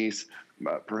 your niece,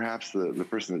 perhaps the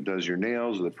person that does your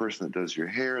nails, or the person that does your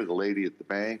hair, the lady at the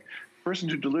bank, the person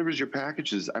who delivers your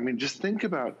packages. I mean, just think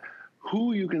about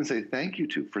who you can say thank you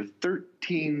to for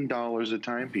 $13 a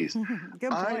timepiece.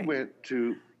 Good point.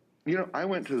 I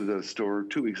went to the store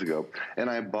 2 weeks ago, and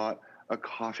I bought a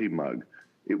coffee mug.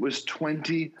 It was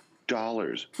 $20.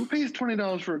 Who pays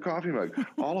 $20 for a coffee mug?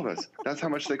 All of us. That's how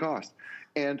much they cost.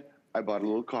 And I bought a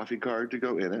little coffee card to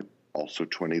go in it, also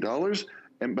 $20.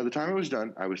 And by the time I was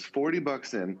done, I was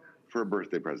 $40 in for a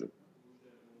birthday present.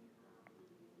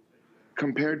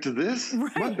 Compared to this,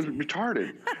 right. What?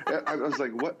 Retarded. I was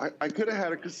like, what? I could have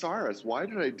had a Caceres. Why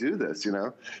did I do this, you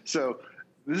know? So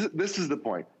this is the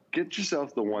point. Get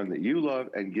yourself the one that you love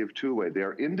and give 2 away. They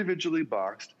are individually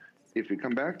boxed. If you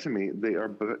come back to me,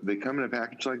 they come in a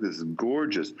package like this,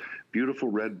 gorgeous,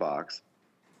 beautiful red box.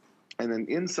 And then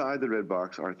inside the red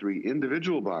box are 3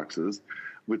 individual boxes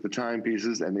with the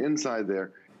timepieces, and inside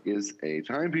there is a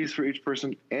timepiece for each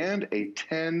person and a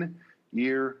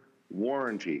 10-year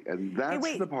warranty. And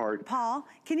that's the part. Paul,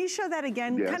 can you show that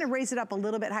again? Yes. Kind of raise it up a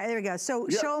little bit higher. There we go. So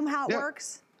show them how it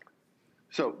works.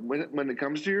 So when it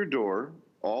comes to your door,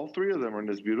 all 3 of them are in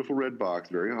this beautiful red box,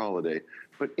 very holiday.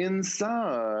 But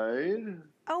inside,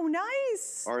 oh,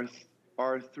 nice,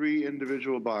 are 3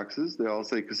 individual boxes. They all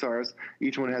say Caceres.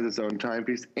 Each one has its own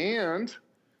timepiece, and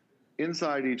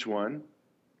inside each one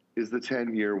is the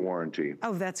 10-year warranty.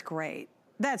 Oh, that's great.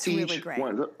 That's really great.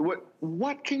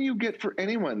 What can you get for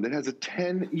anyone that has a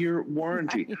 10-year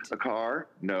warranty? Right. A car?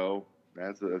 No,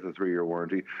 that's a 3-year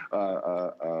warranty.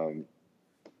 A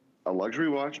luxury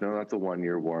watch? No, that's a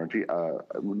 1-year warranty.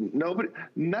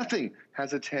 Nothing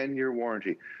has a 10-year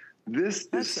warranty. This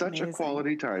is such a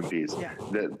quality timepiece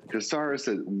that Casara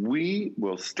said, we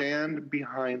will stand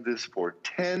behind this for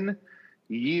 10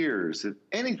 years. If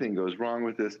anything goes wrong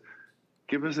with this,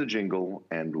 give us a jingle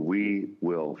and we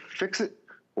will fix it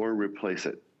or replace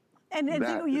it. And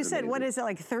you said, what is it,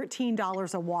 like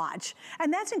 $13 a watch?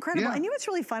 And that's incredible. Yeah. And you know what's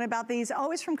really fun about these?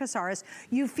 Always from Casares,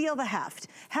 you feel the heft.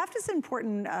 Heft is an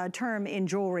important term in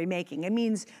jewelry making. It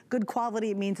means good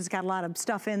quality. It means it's got a lot of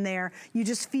stuff in there. You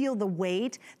just feel the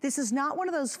weight. This is not one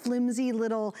of those flimsy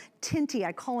little tinty,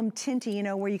 I call them tinty, you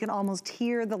know, where you can almost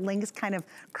hear the links kind of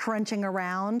crunching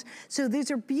around. So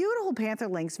these are beautiful panther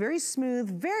links, very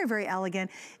smooth, very, very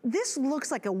elegant. This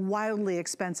looks like a wildly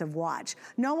expensive watch.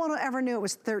 No one ever knew it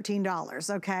was $13,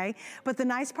 okay? But the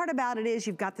nice part about it is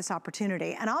you've got this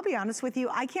opportunity. And I'll be honest with you,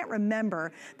 I can't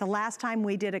remember the last time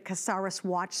we did a Casares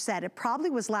watch set. It probably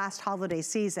was last holiday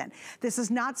season. This is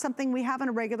not something we have on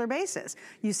a regular basis.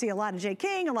 You see a lot of J.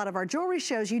 King, a lot of our jewelry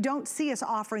shows, you don't see us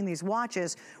offering these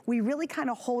watches. We really kind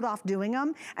of hold off doing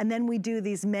them, and then we do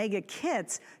these mega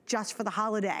kits just for the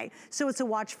holiday. So it's a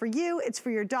watch for you, it's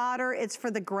for your daughter, it's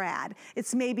for the grad.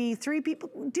 It's maybe 3 people.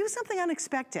 Do something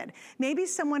unexpected. Maybe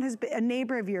someone has been, a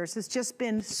neighbor of yours has just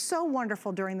been so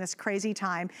wonderful during this crazy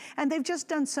time, and they've just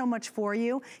done so much for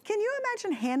you. Can you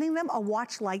imagine handing them a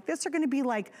watch like this? They're gonna be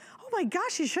like, oh my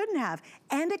gosh, you shouldn't have.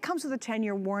 And it comes with a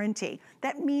 10-year warranty.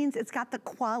 That means it's got the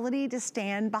quality to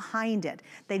stand behind it.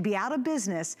 They'd be out of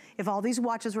business if all these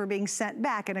watches were being sent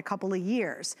back in a couple of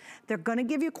years. They're gonna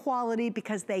give you quality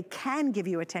because they can give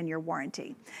you a 10-year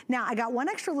warranty. Now, I got one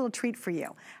extra little treat for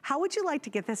you. How would you like to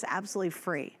get this absolutely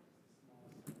free?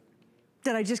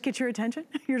 Did I just get your attention?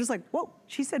 You're just like, whoa,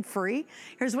 she said free?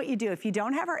 Here's what you do. If you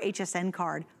don't have our HSN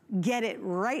card, get it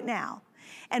right now.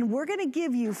 And we're gonna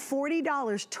give you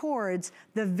 $40 towards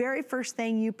the very first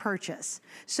thing you purchase.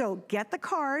 So get the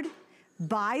card,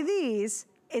 buy these,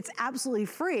 it's absolutely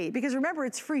free, because remember,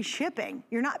 it's free shipping.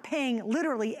 You're not paying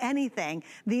literally anything.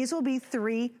 These will be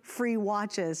 3 free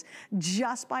watches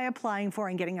just by applying for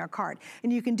and getting our card.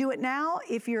 And you can do it now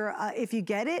if you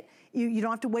get it. You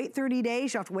don't have to wait 30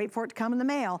 days. You don't have to wait for it to come in the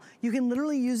mail. You can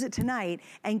literally use it tonight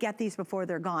and get these before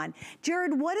they're gone.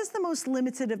 Jared, what is the most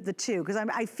limited of the two? Because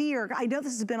I know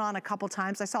this has been on a couple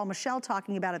times. I saw Michelle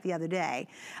talking about it the other day.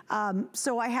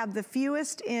 So I have the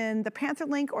fewest in the Panther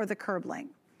Link or the Curb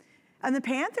Link. And the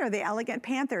Panther, the elegant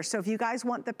Panther. So if you guys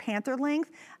want the Panther length,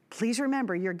 please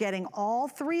remember you're getting all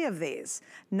 3 of these.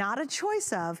 Not a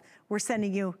choice of, we're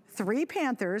sending you 3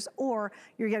 Panthers or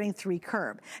you're getting 3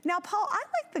 Curb. Now, Paul, I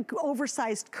like the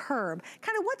oversized Curb.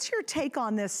 Kind of what's your take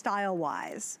on this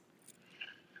style-wise?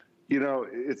 You know,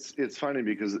 it's funny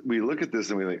because we look at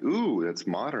this and we think, ooh, it's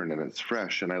modern and it's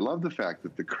fresh. And I love the fact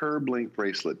that the Curb Link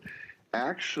bracelet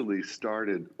actually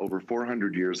started over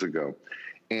 400 years ago.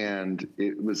 And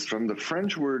it was from the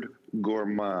French word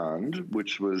gourmand,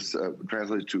 which was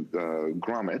translated to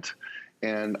grommet.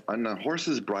 And on a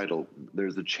horse's bridle,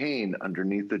 there's a chain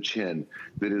underneath the chin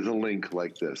that is a link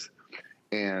like this.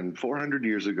 And 400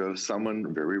 years ago,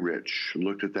 someone very rich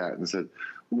looked at that and said,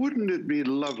 wouldn't it be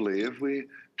lovely if we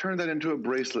turned that into a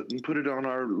bracelet and put it on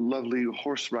our lovely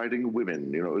horse riding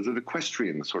women? You know, it was an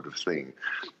equestrian sort of thing.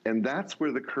 And that's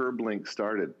where the Curb Link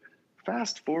started.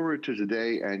 Fast forward to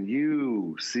today and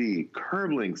you see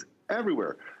Curb Links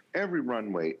everywhere, every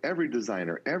runway, every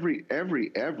designer,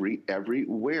 everywhere.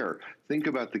 Think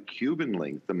about the Cuban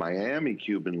link, the Miami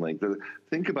Cuban link.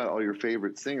 Think about all your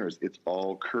favorite singers. It's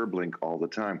all Curb Link all the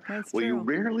time. That's well, true. You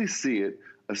rarely see it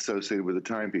associated with a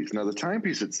timepiece. Now, the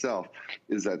timepiece itself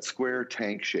is that square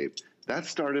tank shape. That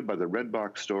started by the Red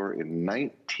Box store in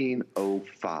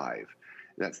 1905.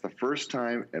 That's the first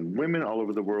time, and women all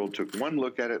over the world took one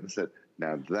look at it and said,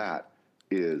 now that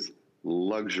is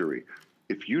luxury.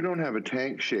 If you don't have a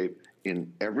tank shape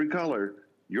in every color,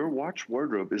 your watch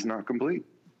wardrobe is not complete.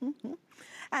 Mm-hmm.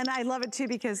 And I love it too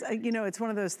because, you know, it's one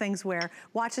of those things where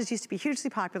watches used to be hugely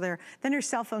popular, then your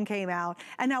cell phone came out,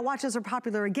 and now watches are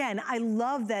popular again. I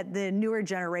love that the newer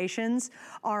generations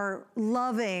are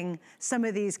loving some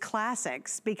of these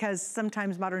classics because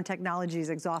sometimes modern technology is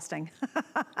exhausting.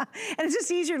 And it's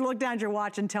just easier to look down at your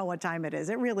watch and tell what time it is.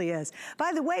 It really is.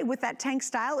 By the way, with that tank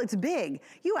style, it's big.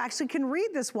 You actually can read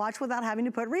this watch without having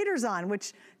to put readers on,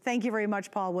 which thank you very much,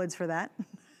 Paul Woods, for that.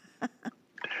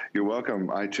 You're welcome.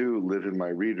 I, too, live in my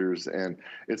readers. And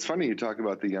it's funny you talk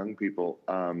about the young people.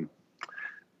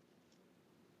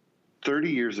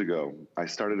 30 years ago, I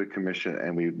started a commission,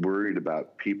 and we worried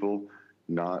about people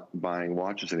not buying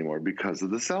watches anymore because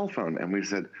of the cell phone. And we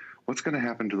said, what's going to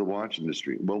happen to the watch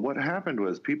industry? Well, what happened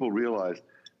was people realized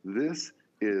this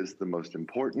is the most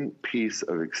important piece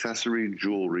of accessory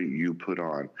jewelry you put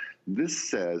on. This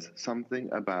says something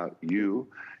about you,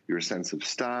 your sense of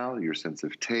style, your sense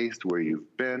of taste, where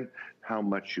you've been, how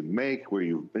much you make, where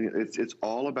you've been. It's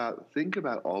all about, think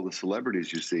about all the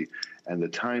celebrities you see and the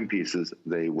timepieces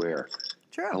they wear.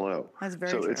 True. Hello. That's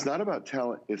very true. true. It's not about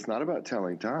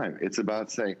telling time. It's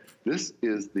about saying this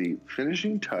is the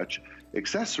finishing touch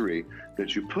accessory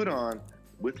that you put on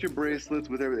with your bracelets,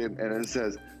 with everything, and it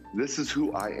says, this is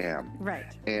who I am.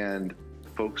 Right. And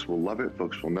folks will love it.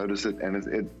 Folks will notice it.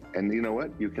 And you know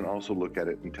what? You can also look at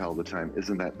it and tell the time.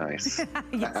 Isn't that nice?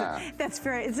 Yes, that's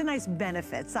very, it's a nice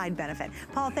benefit, side benefit.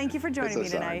 Paul, thank you for joining me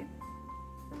tonight.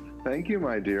 Thank you,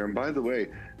 my dear. And by the way,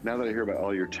 now that I hear about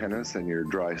all your tennis and your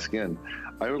dry skin,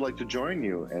 I would like to join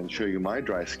you and show you my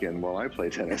dry skin while I play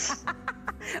tennis.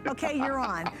 Okay, you're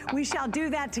on. We shall do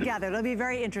that together. It'll be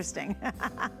very interesting.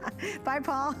 Bye,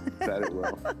 Paul. That it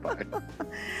will. Bye.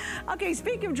 Okay,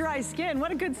 speaking of dry skin,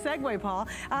 what a good segue, Paul.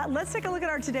 Let's take a look at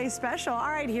our today's special. All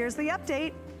right, here's the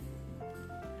update.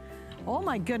 Oh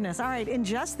my goodness. All right, in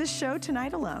just this show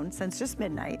tonight alone, since just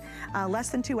midnight, less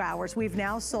than 2 hours, we've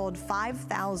now sold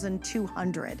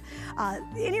 5,200.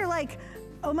 And you're like,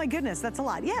 oh my goodness, that's a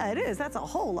lot. Yeah, it is. That's a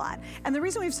whole lot. And the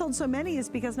reason we've sold so many is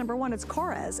because, number one, it's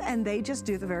Korres, and they just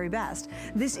do the very best.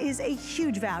 This is a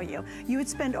huge value. You would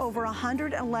spend over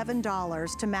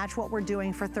 $111 to match what we're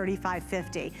doing for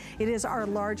 $35.50. It is our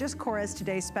largest Korres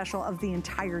Today special of the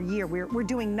entire year. We're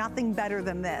doing nothing better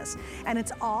than this. And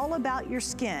it's all about your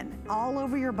skin, all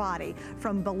over your body,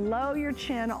 from below your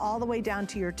chin all the way down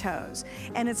to your toes.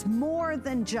 And it's more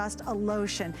than just a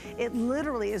lotion. It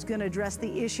literally is going to address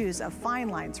the issues of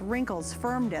fine lines, wrinkles,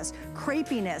 firmness,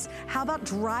 crepiness. How about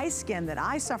dry skin that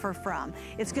I suffer from?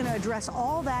 It's going to address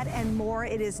all that and more.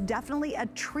 It is definitely a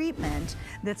treatment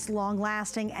that's long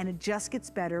lasting, and it just gets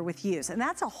better with use. And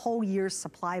that's a whole year's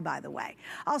supply, by the way.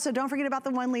 Also, don't forget about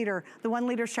the 1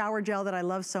 liter shower gel that I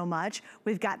love so much.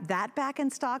 We've got that back in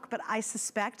stock, but I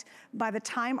suspect by the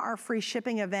time our free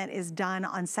shipping event is done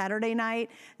on Saturday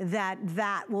night, that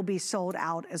will be sold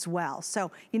out as well.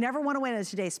 So you never want to win a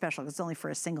today's special because it's only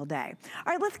for a single day.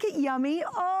 All right, let's get yummy.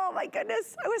 Oh my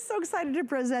goodness, I was so excited to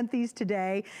present these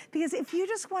today because if you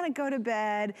just want to go to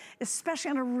bed,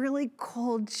 especially on a really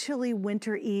cold, chilly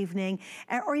winter evening,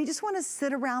 or you just want to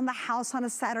sit around the house on a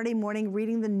Saturday morning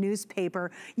reading the newspaper,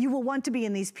 you will want to be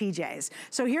in these PJs.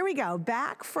 So here we go,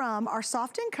 back from our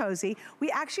soft and cozy.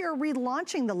 We actually are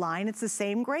relaunching the line. It's the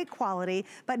same great quality,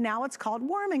 but now it's called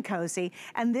warm and cozy.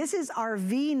 And this is our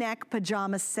V-neck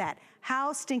pajama set.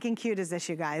 How stinking cute is this,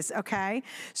 you guys, okay?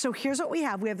 So here's what we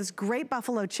have. We have this great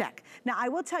buffalo check. Now, I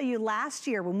will tell you, last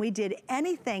year when we did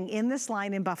anything in this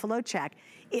line in buffalo check,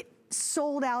 it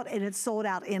sold out, and it sold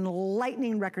out in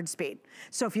lightning record speed.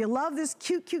 So if you love this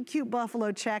cute, cute, cute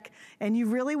buffalo check and you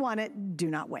really want it, do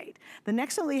not wait. The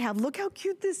next one we have, look how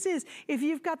cute this is. If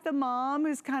you've got the mom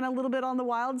who's kind of a little bit on the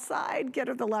wild side, get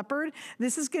her the leopard.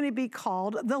 This is going to be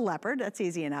called the leopard. That's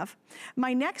easy enough.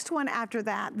 My next one after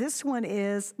that, this one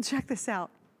is, check this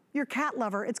out, your cat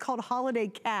lover. It's called Holiday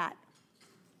Cat.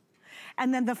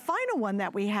 And then the final one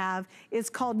that we have is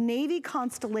called Navy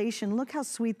Constellation. Look how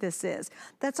sweet this is.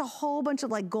 That's a whole bunch of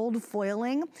like gold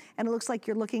foiling, and it looks like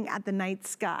you're looking at the night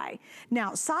sky.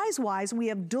 Now, size-wise, we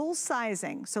have dual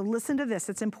sizing. So listen to this,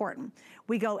 it's important.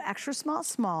 We go extra small,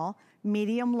 small,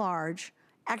 medium, large,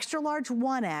 extra large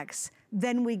 1X,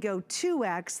 then we go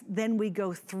 2X, then we go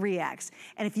 3X.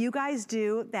 And if you guys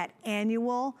do that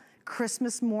annual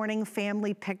Christmas morning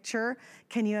family picture,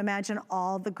 can you imagine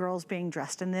all the girls being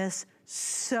dressed in this?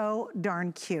 So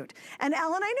darn cute. And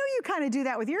Ellen, I know you kind of do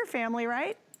that with your family,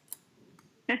 right?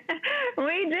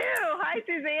 We do. Hi,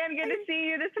 Suzanne. Good to see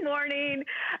you this morning.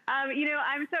 You know,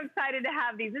 I'm so excited to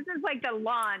have these. This is like the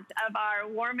launch of our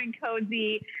warm and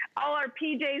cozy, all our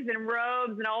PJs and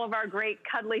robes and all of our great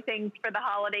cuddly things for the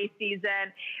holiday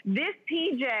season. This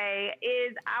PJ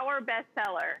is our best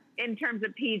seller in terms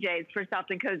of PJs for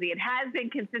soft and cozy. It has been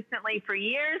consistently for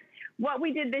years. What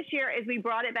we did this year is we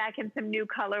brought it back in some new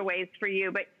colorways for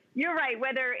you. But you're right,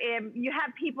 whether you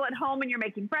have people at home and you're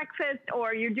making breakfast,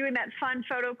 or you're doing that fun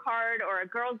photo card, or a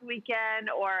girls' weekend,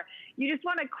 or you just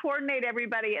want to coordinate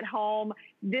everybody at home,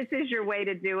 this is your way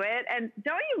to do it. And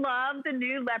don't you love the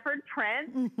new leopard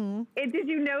print? Mm-hmm. Did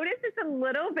you notice it's a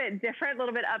little bit different, a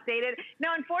little bit updated?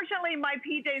 Now, unfortunately, my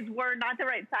PJs were not the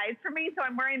right size for me, so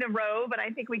I'm wearing the robe, and I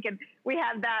think we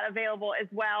have that available as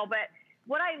well. But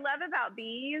what I love about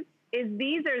these is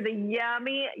these are the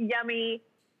yummy, yummy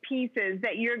pieces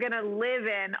that you're gonna live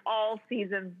in all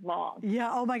season long.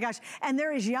 Yeah, oh my gosh. And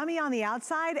they're as yummy on the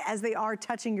outside as they are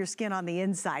touching your skin on the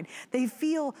inside. They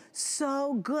feel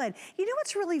so good. You know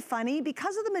what's really funny?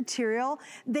 Because of the material,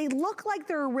 they look like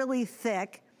they're really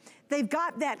thick. They've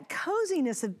got that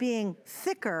coziness of being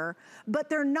thicker, but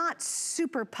they're not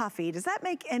super puffy. Does that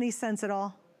make any sense at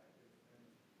all?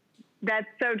 That's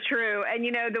so true. And,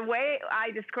 you know, the way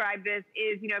I describe this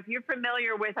is, you know, if you're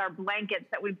familiar with our blankets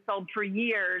that we've sold for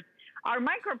years, our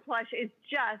micro plush is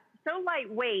just so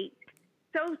lightweight,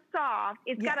 so soft.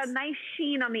 It's got a nice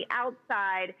sheen on the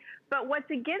outside. But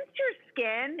what's against your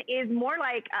skin is more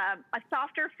like a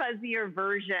softer, fuzzier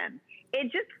version. It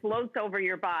just floats over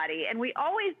your body. And we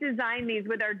always design these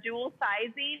with our dual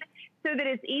sizing so that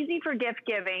it's easy for gift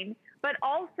giving. But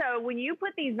also, when you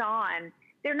put these on,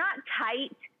 they're not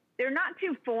tight. They're not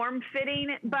too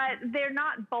form-fitting, but they're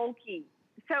not bulky.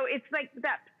 So it's like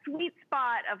that sweet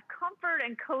spot of comfort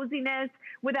and coziness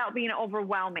without being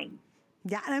overwhelming.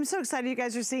 Yeah, and I'm so excited you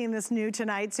guys are seeing this new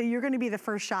tonight, so you're gonna be the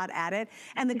first shot at it.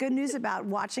 And the good news about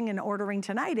watching and ordering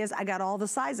tonight is I got all the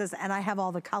sizes and I have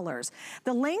all the colors.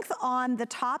 The length on the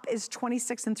top is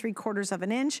 26 3/4 of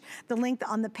an inch. The length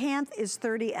on the pant is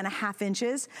 30.5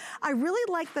 inches. I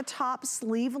really like the top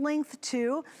sleeve length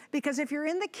too, because if you're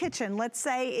in the kitchen, let's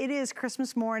say it is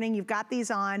Christmas morning, you've got these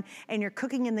on and you're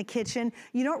cooking in the kitchen,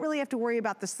 you don't really have to worry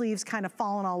about the sleeves kind of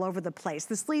falling all over the place.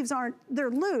 The sleeves they're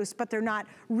loose, but they're not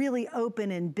really open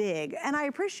and big. And I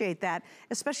appreciate that,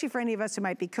 especially for any of us who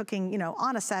might be cooking, you know,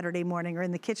 on a Saturday morning or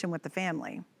in the kitchen with the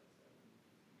family.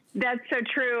 That's so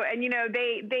true. And, you know,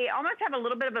 they almost have a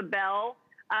little bit of a bell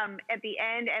at the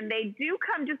end, and they do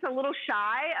come just a little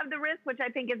shy of the wrist, which I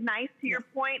think is nice to your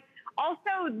point.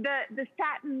 Also, the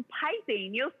satin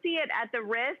piping, you'll see it at the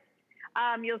wrist.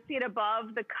 You'll see it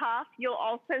above the cuff. You'll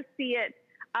also see it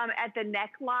at the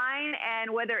neckline, and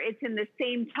whether it's in the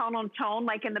same tone on tone,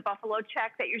 like in the buffalo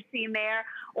check that you're seeing there,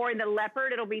 or in the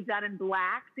leopard, it'll be done in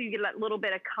black, so you get a little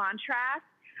bit of contrast.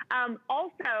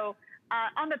 Also,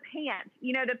 on the pant,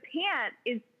 you know, the pant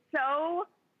is so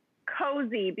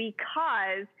cozy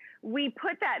because we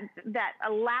put that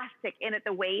elastic in at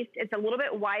the waist. It's a little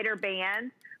bit wider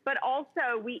band, but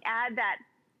also we add that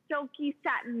silky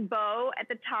satin bow at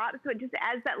the top, so it just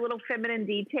adds that little feminine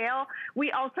detail. We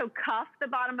also cuff the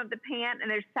bottom of the pant, and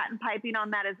there's satin piping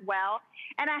on that as well.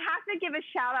 And I have to give a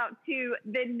shout out to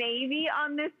the navy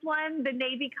on this one, the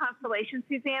navy constellation,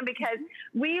 Suzanne, because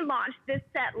we launched this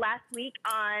set last week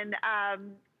on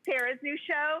Sarah's new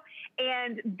show,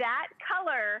 and that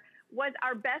color was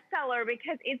our best seller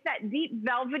because it's that deep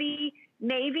velvety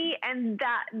navy, and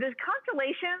the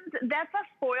constellations, that's a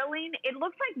foiling. It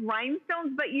looks like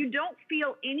rhinestones, but you don't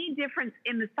feel any difference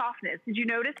in the softness. Did you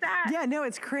notice that? Yeah, no,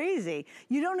 it's crazy.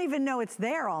 You don't even know it's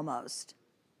there almost.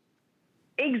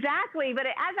 Exactly, but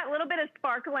it adds that little bit of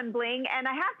sparkle and bling. And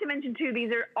I have to mention too,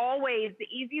 these are always the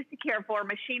easiest to care for,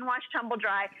 machine wash, tumble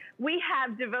dry. We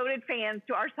have devoted fans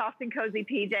to our soft and cozy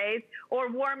PJs, or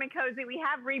warm and cozy. We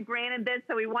have rebranded this,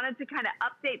 so we wanted to kind of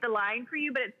update the line for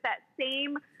you, but it's that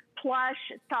same plush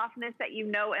softness that you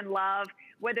know and love,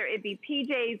 whether it be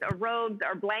PJs or robes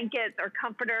or blankets or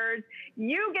comforters.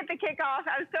 You get the kickoff.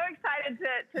 I'm so excited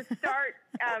to start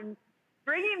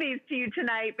bringing these to you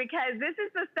tonight, because this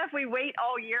is the stuff we wait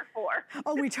all year for.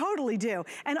 Oh, we totally do.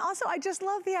 And also, I just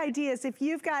love the ideas. If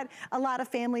you've got a lot of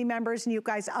family members and you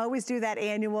guys always do that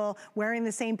annual wearing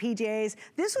the same PJs,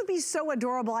 this would be so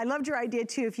adorable. I loved your idea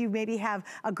too, if you maybe have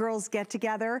a girls get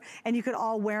together and you could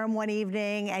all wear them one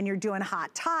evening and you're doing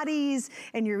hot toddies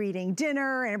and you're eating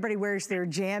dinner and everybody wears their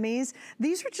jammies.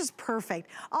 These are just perfect.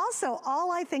 Also,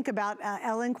 all I think about,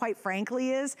 Ellen, quite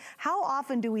frankly, is how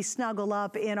often do we snuggle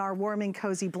up in our warm and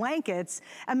cozy blankets?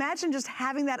 Imagine just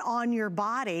having that on your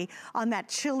body on that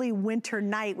chilly winter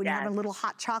night when you're having a little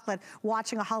hot chocolate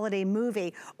watching a holiday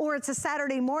movie, or it's a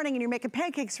Saturday morning and you're making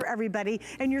pancakes for everybody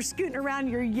and you're scooting around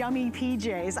your yummy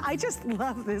PJs. I just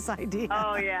love this idea.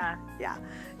 Oh yeah. Yeah,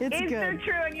 it's good. It's so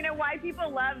true. And you know why people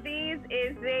love these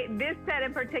is this set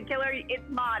in particular, it's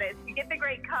modest. You get the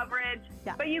great coverage,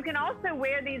 but you can also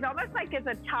wear these almost like as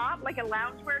a top, like a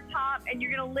loungewear top, and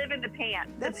you're gonna live in the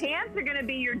pants. The pants are gonna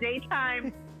be your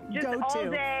daytime just all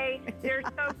day. They're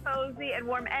so cozy and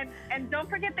warm. And don't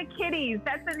forget the kitties.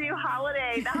 That's the new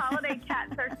holiday. The holiday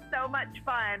cats are so much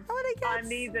fun on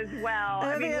these as well.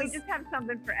 I mean, we just have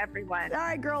something for everyone. All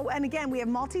right, girl. And again, we have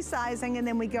multi-sizing, and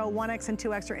then we go 1X and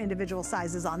 2X or individual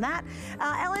sizes on that.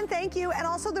 Ellen, thank you. And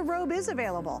also the robe is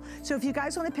available. So if you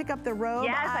guys want to pick up the robe.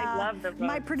 Yes, I love the robe.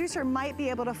 My producer might be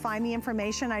able to find the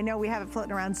information. I know we have it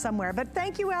floating around somewhere. But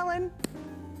thank you, Ellen.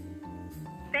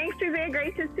 Thanks, Suzanne.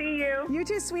 Great to see you. You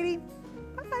too, sweetie.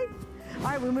 Bye. All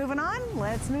right, we're moving on.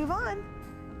 Let's move on.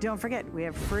 don't forget, we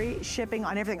have free shipping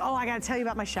on everything. Oh, I gotta tell you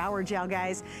about my shower gel,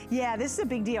 guys. Yeah, this is a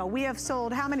big deal. We have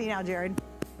sold, how many now, Jared?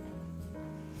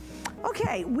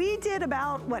 Okay, we did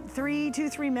about, what, 3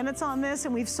 minutes on this,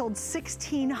 and we've sold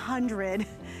 1,600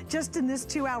 just in this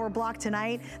 2-hour block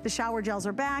tonight. The shower gels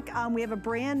are back. We have a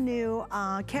brand new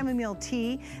chamomile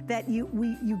tea that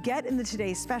you get in the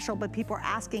today's special, but people are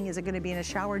asking, is it gonna be in a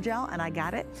shower gel? And I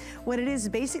got it. What it is,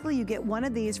 basically you get one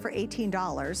of these for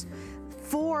 $18.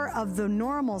 4 of the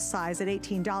normal size at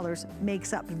 $18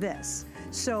 makes up this.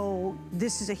 So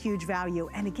this is a huge value.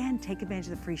 And again, take advantage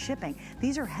of the free shipping.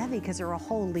 These are heavy because they're a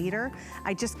whole liter.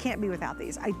 I just can't be without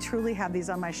these. I truly have these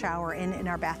on my shower in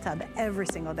our bathtub every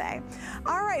single day.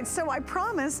 All right, so I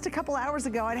promised a couple hours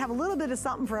ago I'd have a little bit of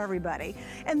something for everybody.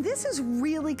 And this is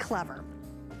really clever.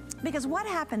 Because what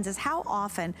happens is, how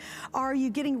often are you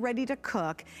getting ready to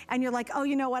cook and you're like, oh,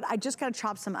 you know what, I just gotta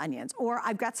chop some onions, or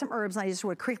I've got some herbs and I just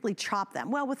wanna quickly chop them.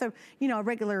 Well, with a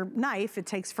regular knife, it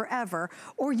takes forever,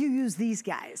 or you use these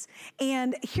guys.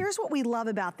 And here's what we love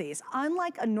about these.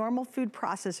 Unlike a normal food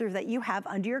processor that you have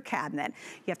under your cabinet,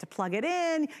 you have to plug it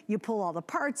in, you pull all the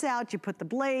parts out, you put the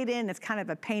blade in, it's kind of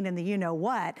a pain in the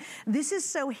you-know-what. This is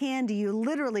so handy, you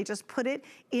literally just put it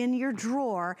in your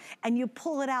drawer and you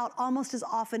pull it out almost as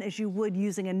often as you would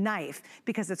using a knife,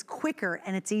 because it's quicker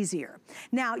and it's easier.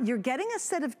 Now, you're getting a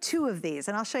set of 2 of these,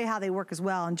 and I'll show you how they work as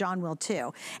well, and John will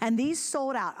too. And these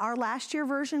sold out. Our last year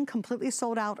version completely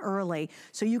sold out early,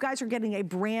 so you guys are getting a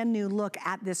brand new look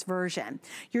at this version.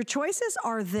 Your choices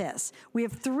are this. We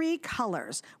have 3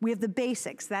 colors. We have the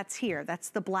basics, that's here. That's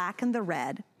the black and the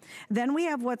red. Then we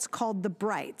have what's called the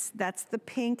brights. That's the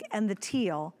pink and the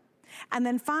teal. And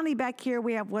then finally back here,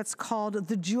 we have what's called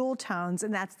the jewel tones,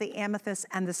 and that's the amethyst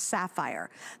and the sapphire.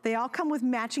 They all come with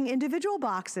matching individual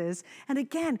boxes. And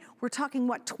again, we're talking,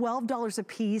 what, $12 a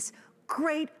piece?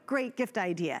 Great, great gift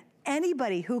idea.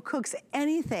 Anybody who cooks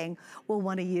anything will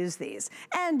want to use these.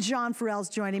 And John Farrell's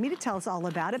joining me to tell us all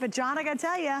about it. But John, I gotta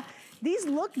tell you, these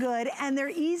look good and they're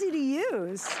easy to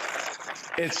use.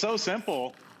 It's so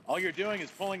simple. All you're doing is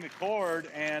pulling the cord,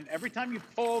 and every time you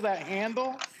pull that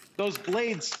handle, those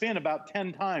blades spin about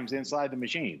 10 times inside the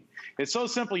machine. It's so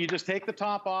simple. You just take the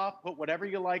top off, put whatever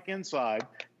you like inside.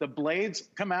 The blades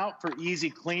come out for easy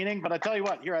cleaning. But I tell you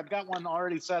what, here, I've got one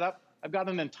already set up. I've got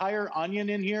an entire onion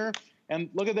in here. And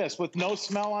look at this, with no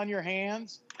smell on your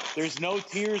hands, there's no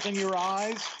tears in your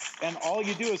eyes, and all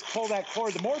you do is pull that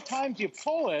cord. The more times you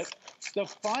pull it, the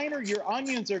finer your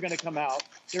onions are gonna come out.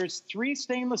 There's 3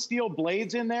 stainless steel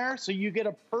blades in there, so you get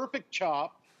a perfect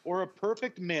chop or a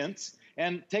perfect mince.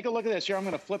 And take a look at this here. I'm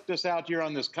gonna flip this out here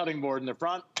on this cutting board in the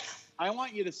front. I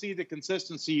want you to see the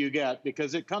consistency you get,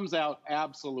 because it comes out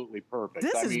absolutely perfect.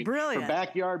 This is brilliant. For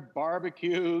backyard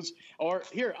barbecues, or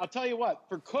here, I'll tell you what,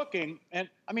 for cooking, and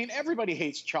I mean, everybody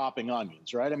hates chopping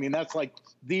onions, right? I mean, that's like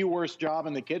the worst job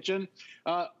in the kitchen.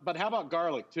 But how about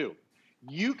garlic too?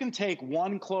 You can take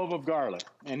 1 clove of garlic,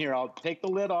 and here, I'll take the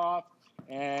lid off,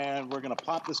 and we're gonna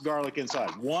pop this garlic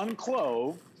inside. 1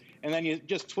 clove, and then you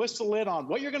just twist the lid on.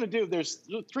 What you're gonna do, there's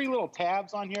 3 little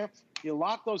tabs on here. You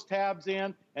lock those tabs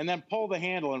in and then pull the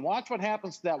handle, and watch what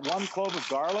happens to that 1 clove of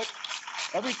garlic.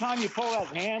 Every time you pull that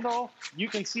handle, you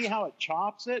can see how it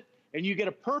chops it, and you get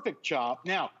a perfect chop.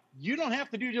 Now, you don't have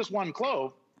to do just 1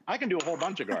 clove. I can do a whole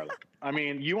bunch of garlic. I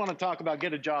mean, you want to talk about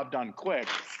get a job done quick.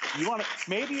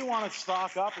 Maybe you want to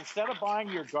stock up instead of buying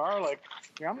your garlic.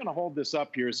 Here, I'm going to hold this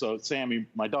up here so Sammy,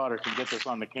 my daughter, can get this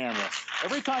on the camera.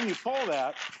 Every time you pull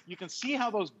that, you can see how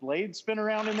those blades spin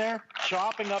around in there,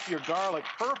 chopping up your garlic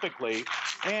perfectly.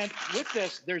 And with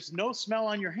this, there's no smell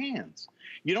on your hands.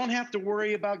 You don't have to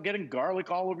worry about getting garlic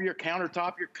all over your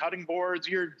countertop, your cutting boards,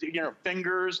 your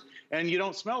fingers, and you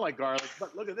don't smell like garlic.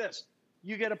 But look at this.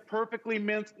 You get a perfectly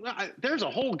minced, there's a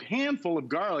whole handful of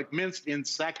garlic minced in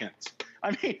seconds.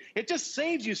 I mean, it just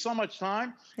saves you so much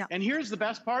time. Yeah. And here's the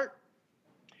best part.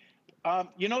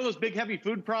 You know those big heavy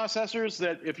food processors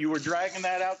that if you were dragging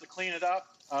that out to clean it up,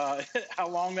 how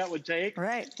long that would take?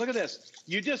 Right. Look at this.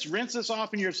 You just rinse this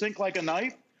off in your sink like a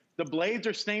knife. The blades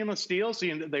are stainless steel,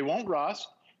 so they won't rust.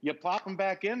 You plop them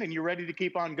back in and you're ready to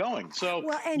keep on going. So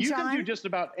you can do just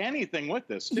about anything with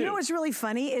this too. You know what's really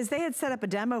funny is they had set up a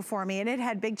demo for me and it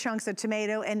had big chunks of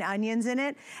tomato and onions in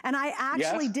it. And I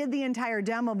actually did the entire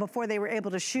demo before they were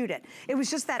able to shoot it. It was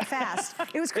just that fast.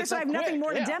 It was quick, so I have nothing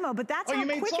more to demo, but that's how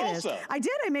quick it is. I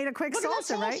did, I made a quick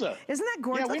salsa, right? Isn't that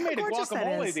gorgeous? Yeah, we made a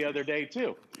guacamole the other day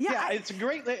too. Yeah, it's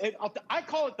great. I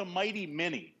call it the Mighty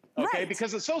Mini, okay?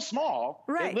 Because it's so small,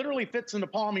 it literally fits in the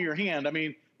palm of your hand. I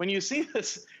mean, when you see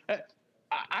this,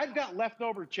 I've got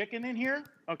leftover chicken in here,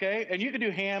 okay? And you can do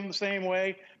ham the same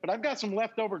way, but I've got some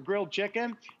leftover grilled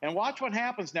chicken. And watch what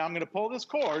happens now. I'm going to pull this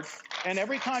cord, and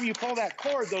every time you pull that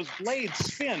cord, those blades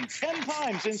spin 10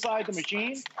 times inside the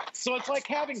machine. So it's like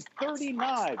having 30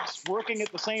 knives working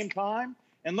at the same time.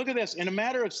 And look at this. In a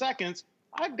matter of seconds,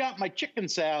 I've got my chicken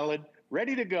salad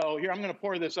ready to go. Here, I'm going to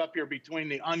pour this up here between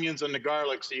the onions and the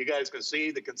garlic so you guys can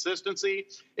see the consistency.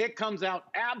 It comes out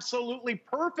absolutely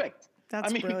perfect.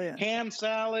 That's brilliant. Ham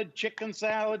salad, chicken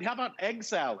salad. How about egg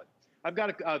salad? I've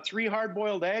got 3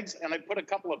 hard-boiled eggs, and I put a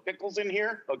couple of pickles in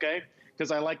here, okay? Because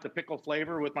I like the pickle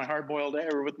flavor with my hard-boiled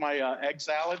egg or with my egg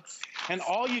salad. And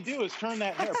all you do is turn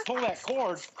that hair, pull that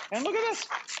cord, and look at this.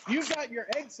 You've got your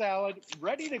egg salad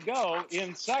ready to go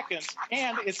in seconds,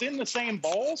 and it's in the same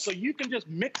bowl, so you can just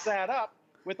mix that up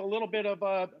with a little bit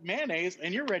of mayonnaise,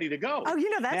 and you're ready to go. Oh,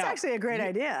 that's actually a great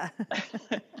idea.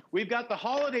 We've got the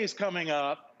holidays coming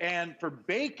up, and for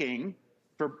baking,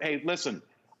 hey, listen,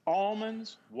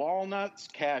 almonds, walnuts,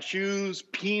 cashews,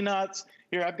 peanuts.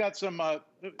 Here, I've got some,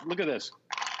 look at this.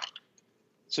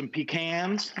 Some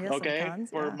pecans, okay,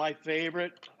 for my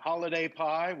favorite holiday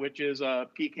pie, which is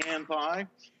pecan pie.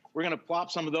 We're going to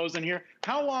plop some of those in here.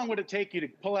 How long would it take you to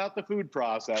pull out the food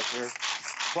processor,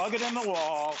 plug it in the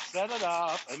wall, set it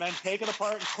up, and then take it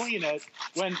apart and clean it,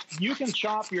 when you can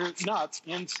chop your nuts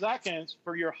in seconds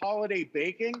for your holiday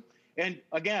baking? And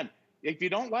again, if you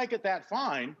don't like it that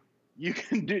fine, you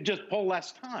can just pull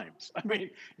less times. I mean,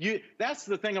 that's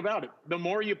the thing about it. The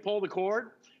more you pull the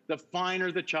cord, the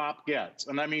finer the chop gets.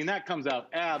 And I mean, that comes out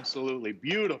absolutely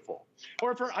beautiful.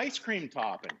 Or for ice cream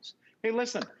toppings, hey,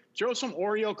 listen, throw some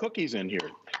Oreo cookies in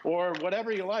here or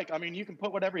whatever you like. I mean, you can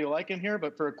put whatever you like in here,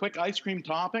 but for a quick ice cream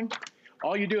topping,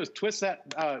 all you do is twist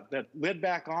that lid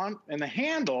back on, and the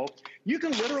handle, you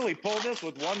can literally pull this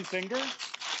with one finger.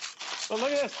 But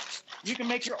look at this. You can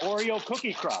make your Oreo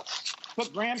cookie crust.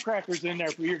 Put graham crackers in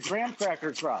there for your graham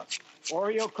cracker crust.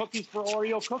 Oreo cookies for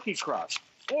Oreo cookie crust.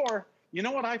 Or, you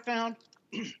know what I found?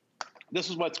 This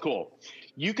is what's cool.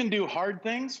 You can do hard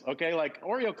things, okay? Like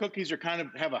Oreo cookies are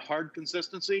have a hard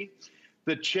consistency.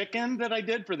 The chicken that I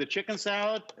did for the chicken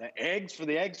salad, the eggs for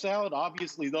the egg salad,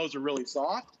 obviously those are really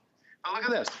soft. Now look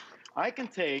at this. I can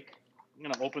take, I'm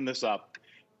gonna open this up,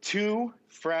 2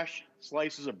 fresh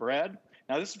slices of bread.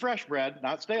 Now this is fresh bread,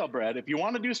 not stale bread. If you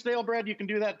want to do stale bread, you can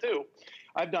do that too.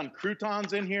 I've done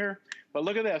croutons in here, but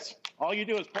look at this. All you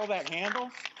do is pull that handle,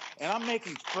 and I'm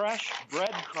making fresh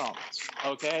breadcrumbs,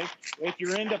 okay? If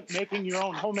you're into making your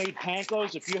own homemade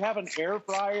pancos, if you have an air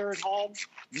fryer at home,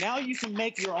 now you can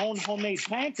make your own homemade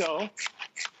panko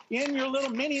in your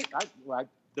little mini,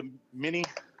 the mini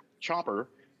chopper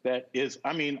that is,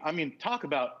 I mean, talk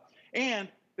about, and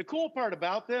the cool part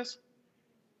about this,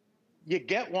 you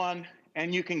get one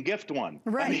and you can gift one.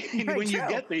 Right. I mean, when you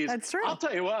get these, that's true. I'll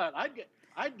tell you what,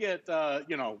 I'd get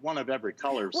one of every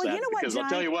color set. Well, you know what, John? I'll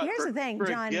tell you what, here's the thing,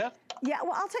 John. Yeah,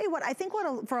 well, I'll tell you what, I think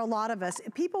for a lot of us,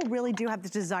 people really do have the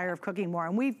desire of cooking more.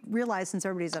 And we've realized since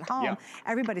everybody's at home,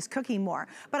 everybody's cooking more.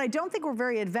 But I don't think we're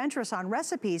very adventurous on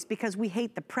recipes because we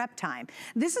hate the prep time.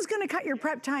 This is gonna cut your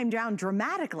prep time down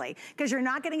dramatically because you're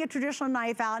not getting a traditional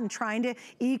knife out and trying to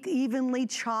evenly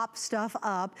chop stuff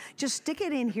up. Just stick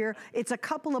it in here. It's a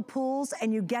couple of pulls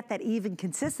and you get that even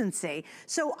consistency.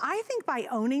 So I think by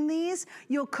owning these,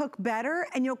 you'll cook better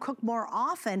and you'll cook more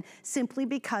often simply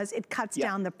because it cuts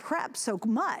down the prep so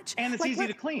much. And it's easy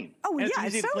to clean. Oh, and yeah,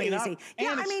 it's so easy.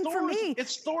 Yeah, I mean, for me, it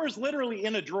stores literally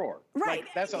in a drawer. Right.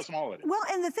 Like, that's how small it is. Well,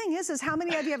 and the thing is how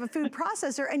many of you have a food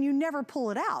processor and you never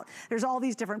pull it out? There's all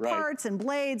these different parts and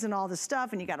blades and all this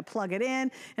stuff, and you got to plug it in,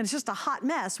 and it's just a hot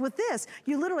mess. With this,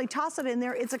 you literally toss it in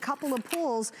there. It's a couple of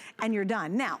pulls, and you're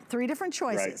done. Now, 3 different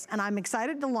choices, and I'm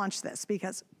excited to launch this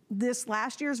because this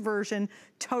last year's version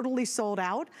totally sold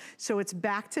out, so it's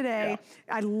back today.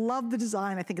 I love the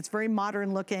design. I think it's very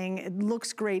modern looking. It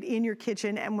looks great in your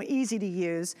kitchen and easy to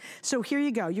use. So here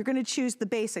you go. You're gonna choose the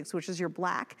basics, which is your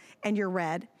black and your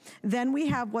red. Then we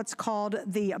have what's called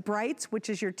the brights, which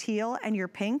is your teal and your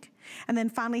pink. And then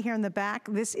finally here in the back,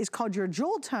 this is called your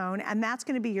jewel tone, and that's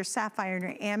gonna be your sapphire and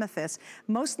your amethyst,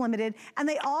 most limited, and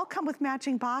they all come with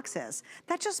matching boxes.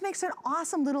 That just makes an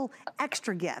awesome little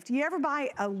extra gift. You ever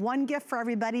buy one gift for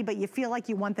everybody, but you feel like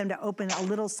you want them to open a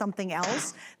little something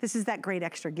else? This is that great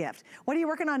extra gift. What are you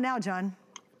working on now, John?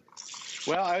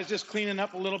 Well, I was just cleaning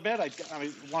up a little bit. I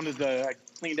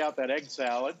cleaned out that egg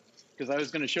salad because I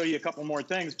was going to show you a couple more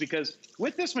things, because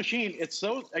with this machine, it's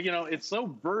so, it's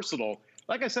so versatile.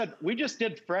 Like I said, we just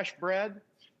did fresh bread,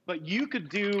 but you could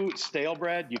do stale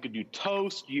bread, you could do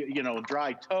toast,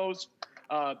 dry toast,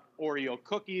 Oreo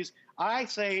cookies. I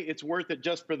say it's worth it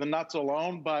just for the nuts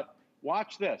alone, but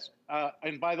watch this.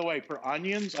 And by the way, for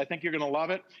onions, I think you're going to love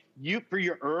it. For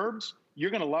your herbs,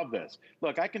 you're going to love this.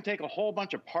 Look, I can take a whole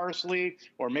bunch of parsley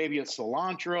or maybe a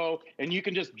cilantro, and you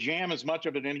can just jam as much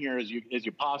of it in here as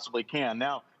you possibly can.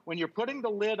 Now, when you're putting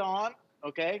the lid on,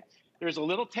 okay, there's a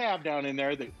little tab down in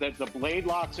there that the blade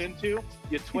locks into.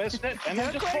 You twist it, and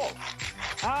then just pull.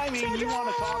 I mean, you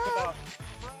want to talk about...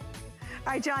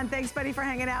 All right, John, thanks, buddy, for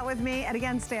hanging out with me. And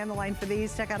again, stay on the line for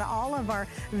these. Check out all of our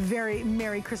very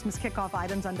Merry Christmas Kickoff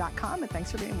items on .com. And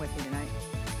thanks for being with me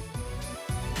tonight.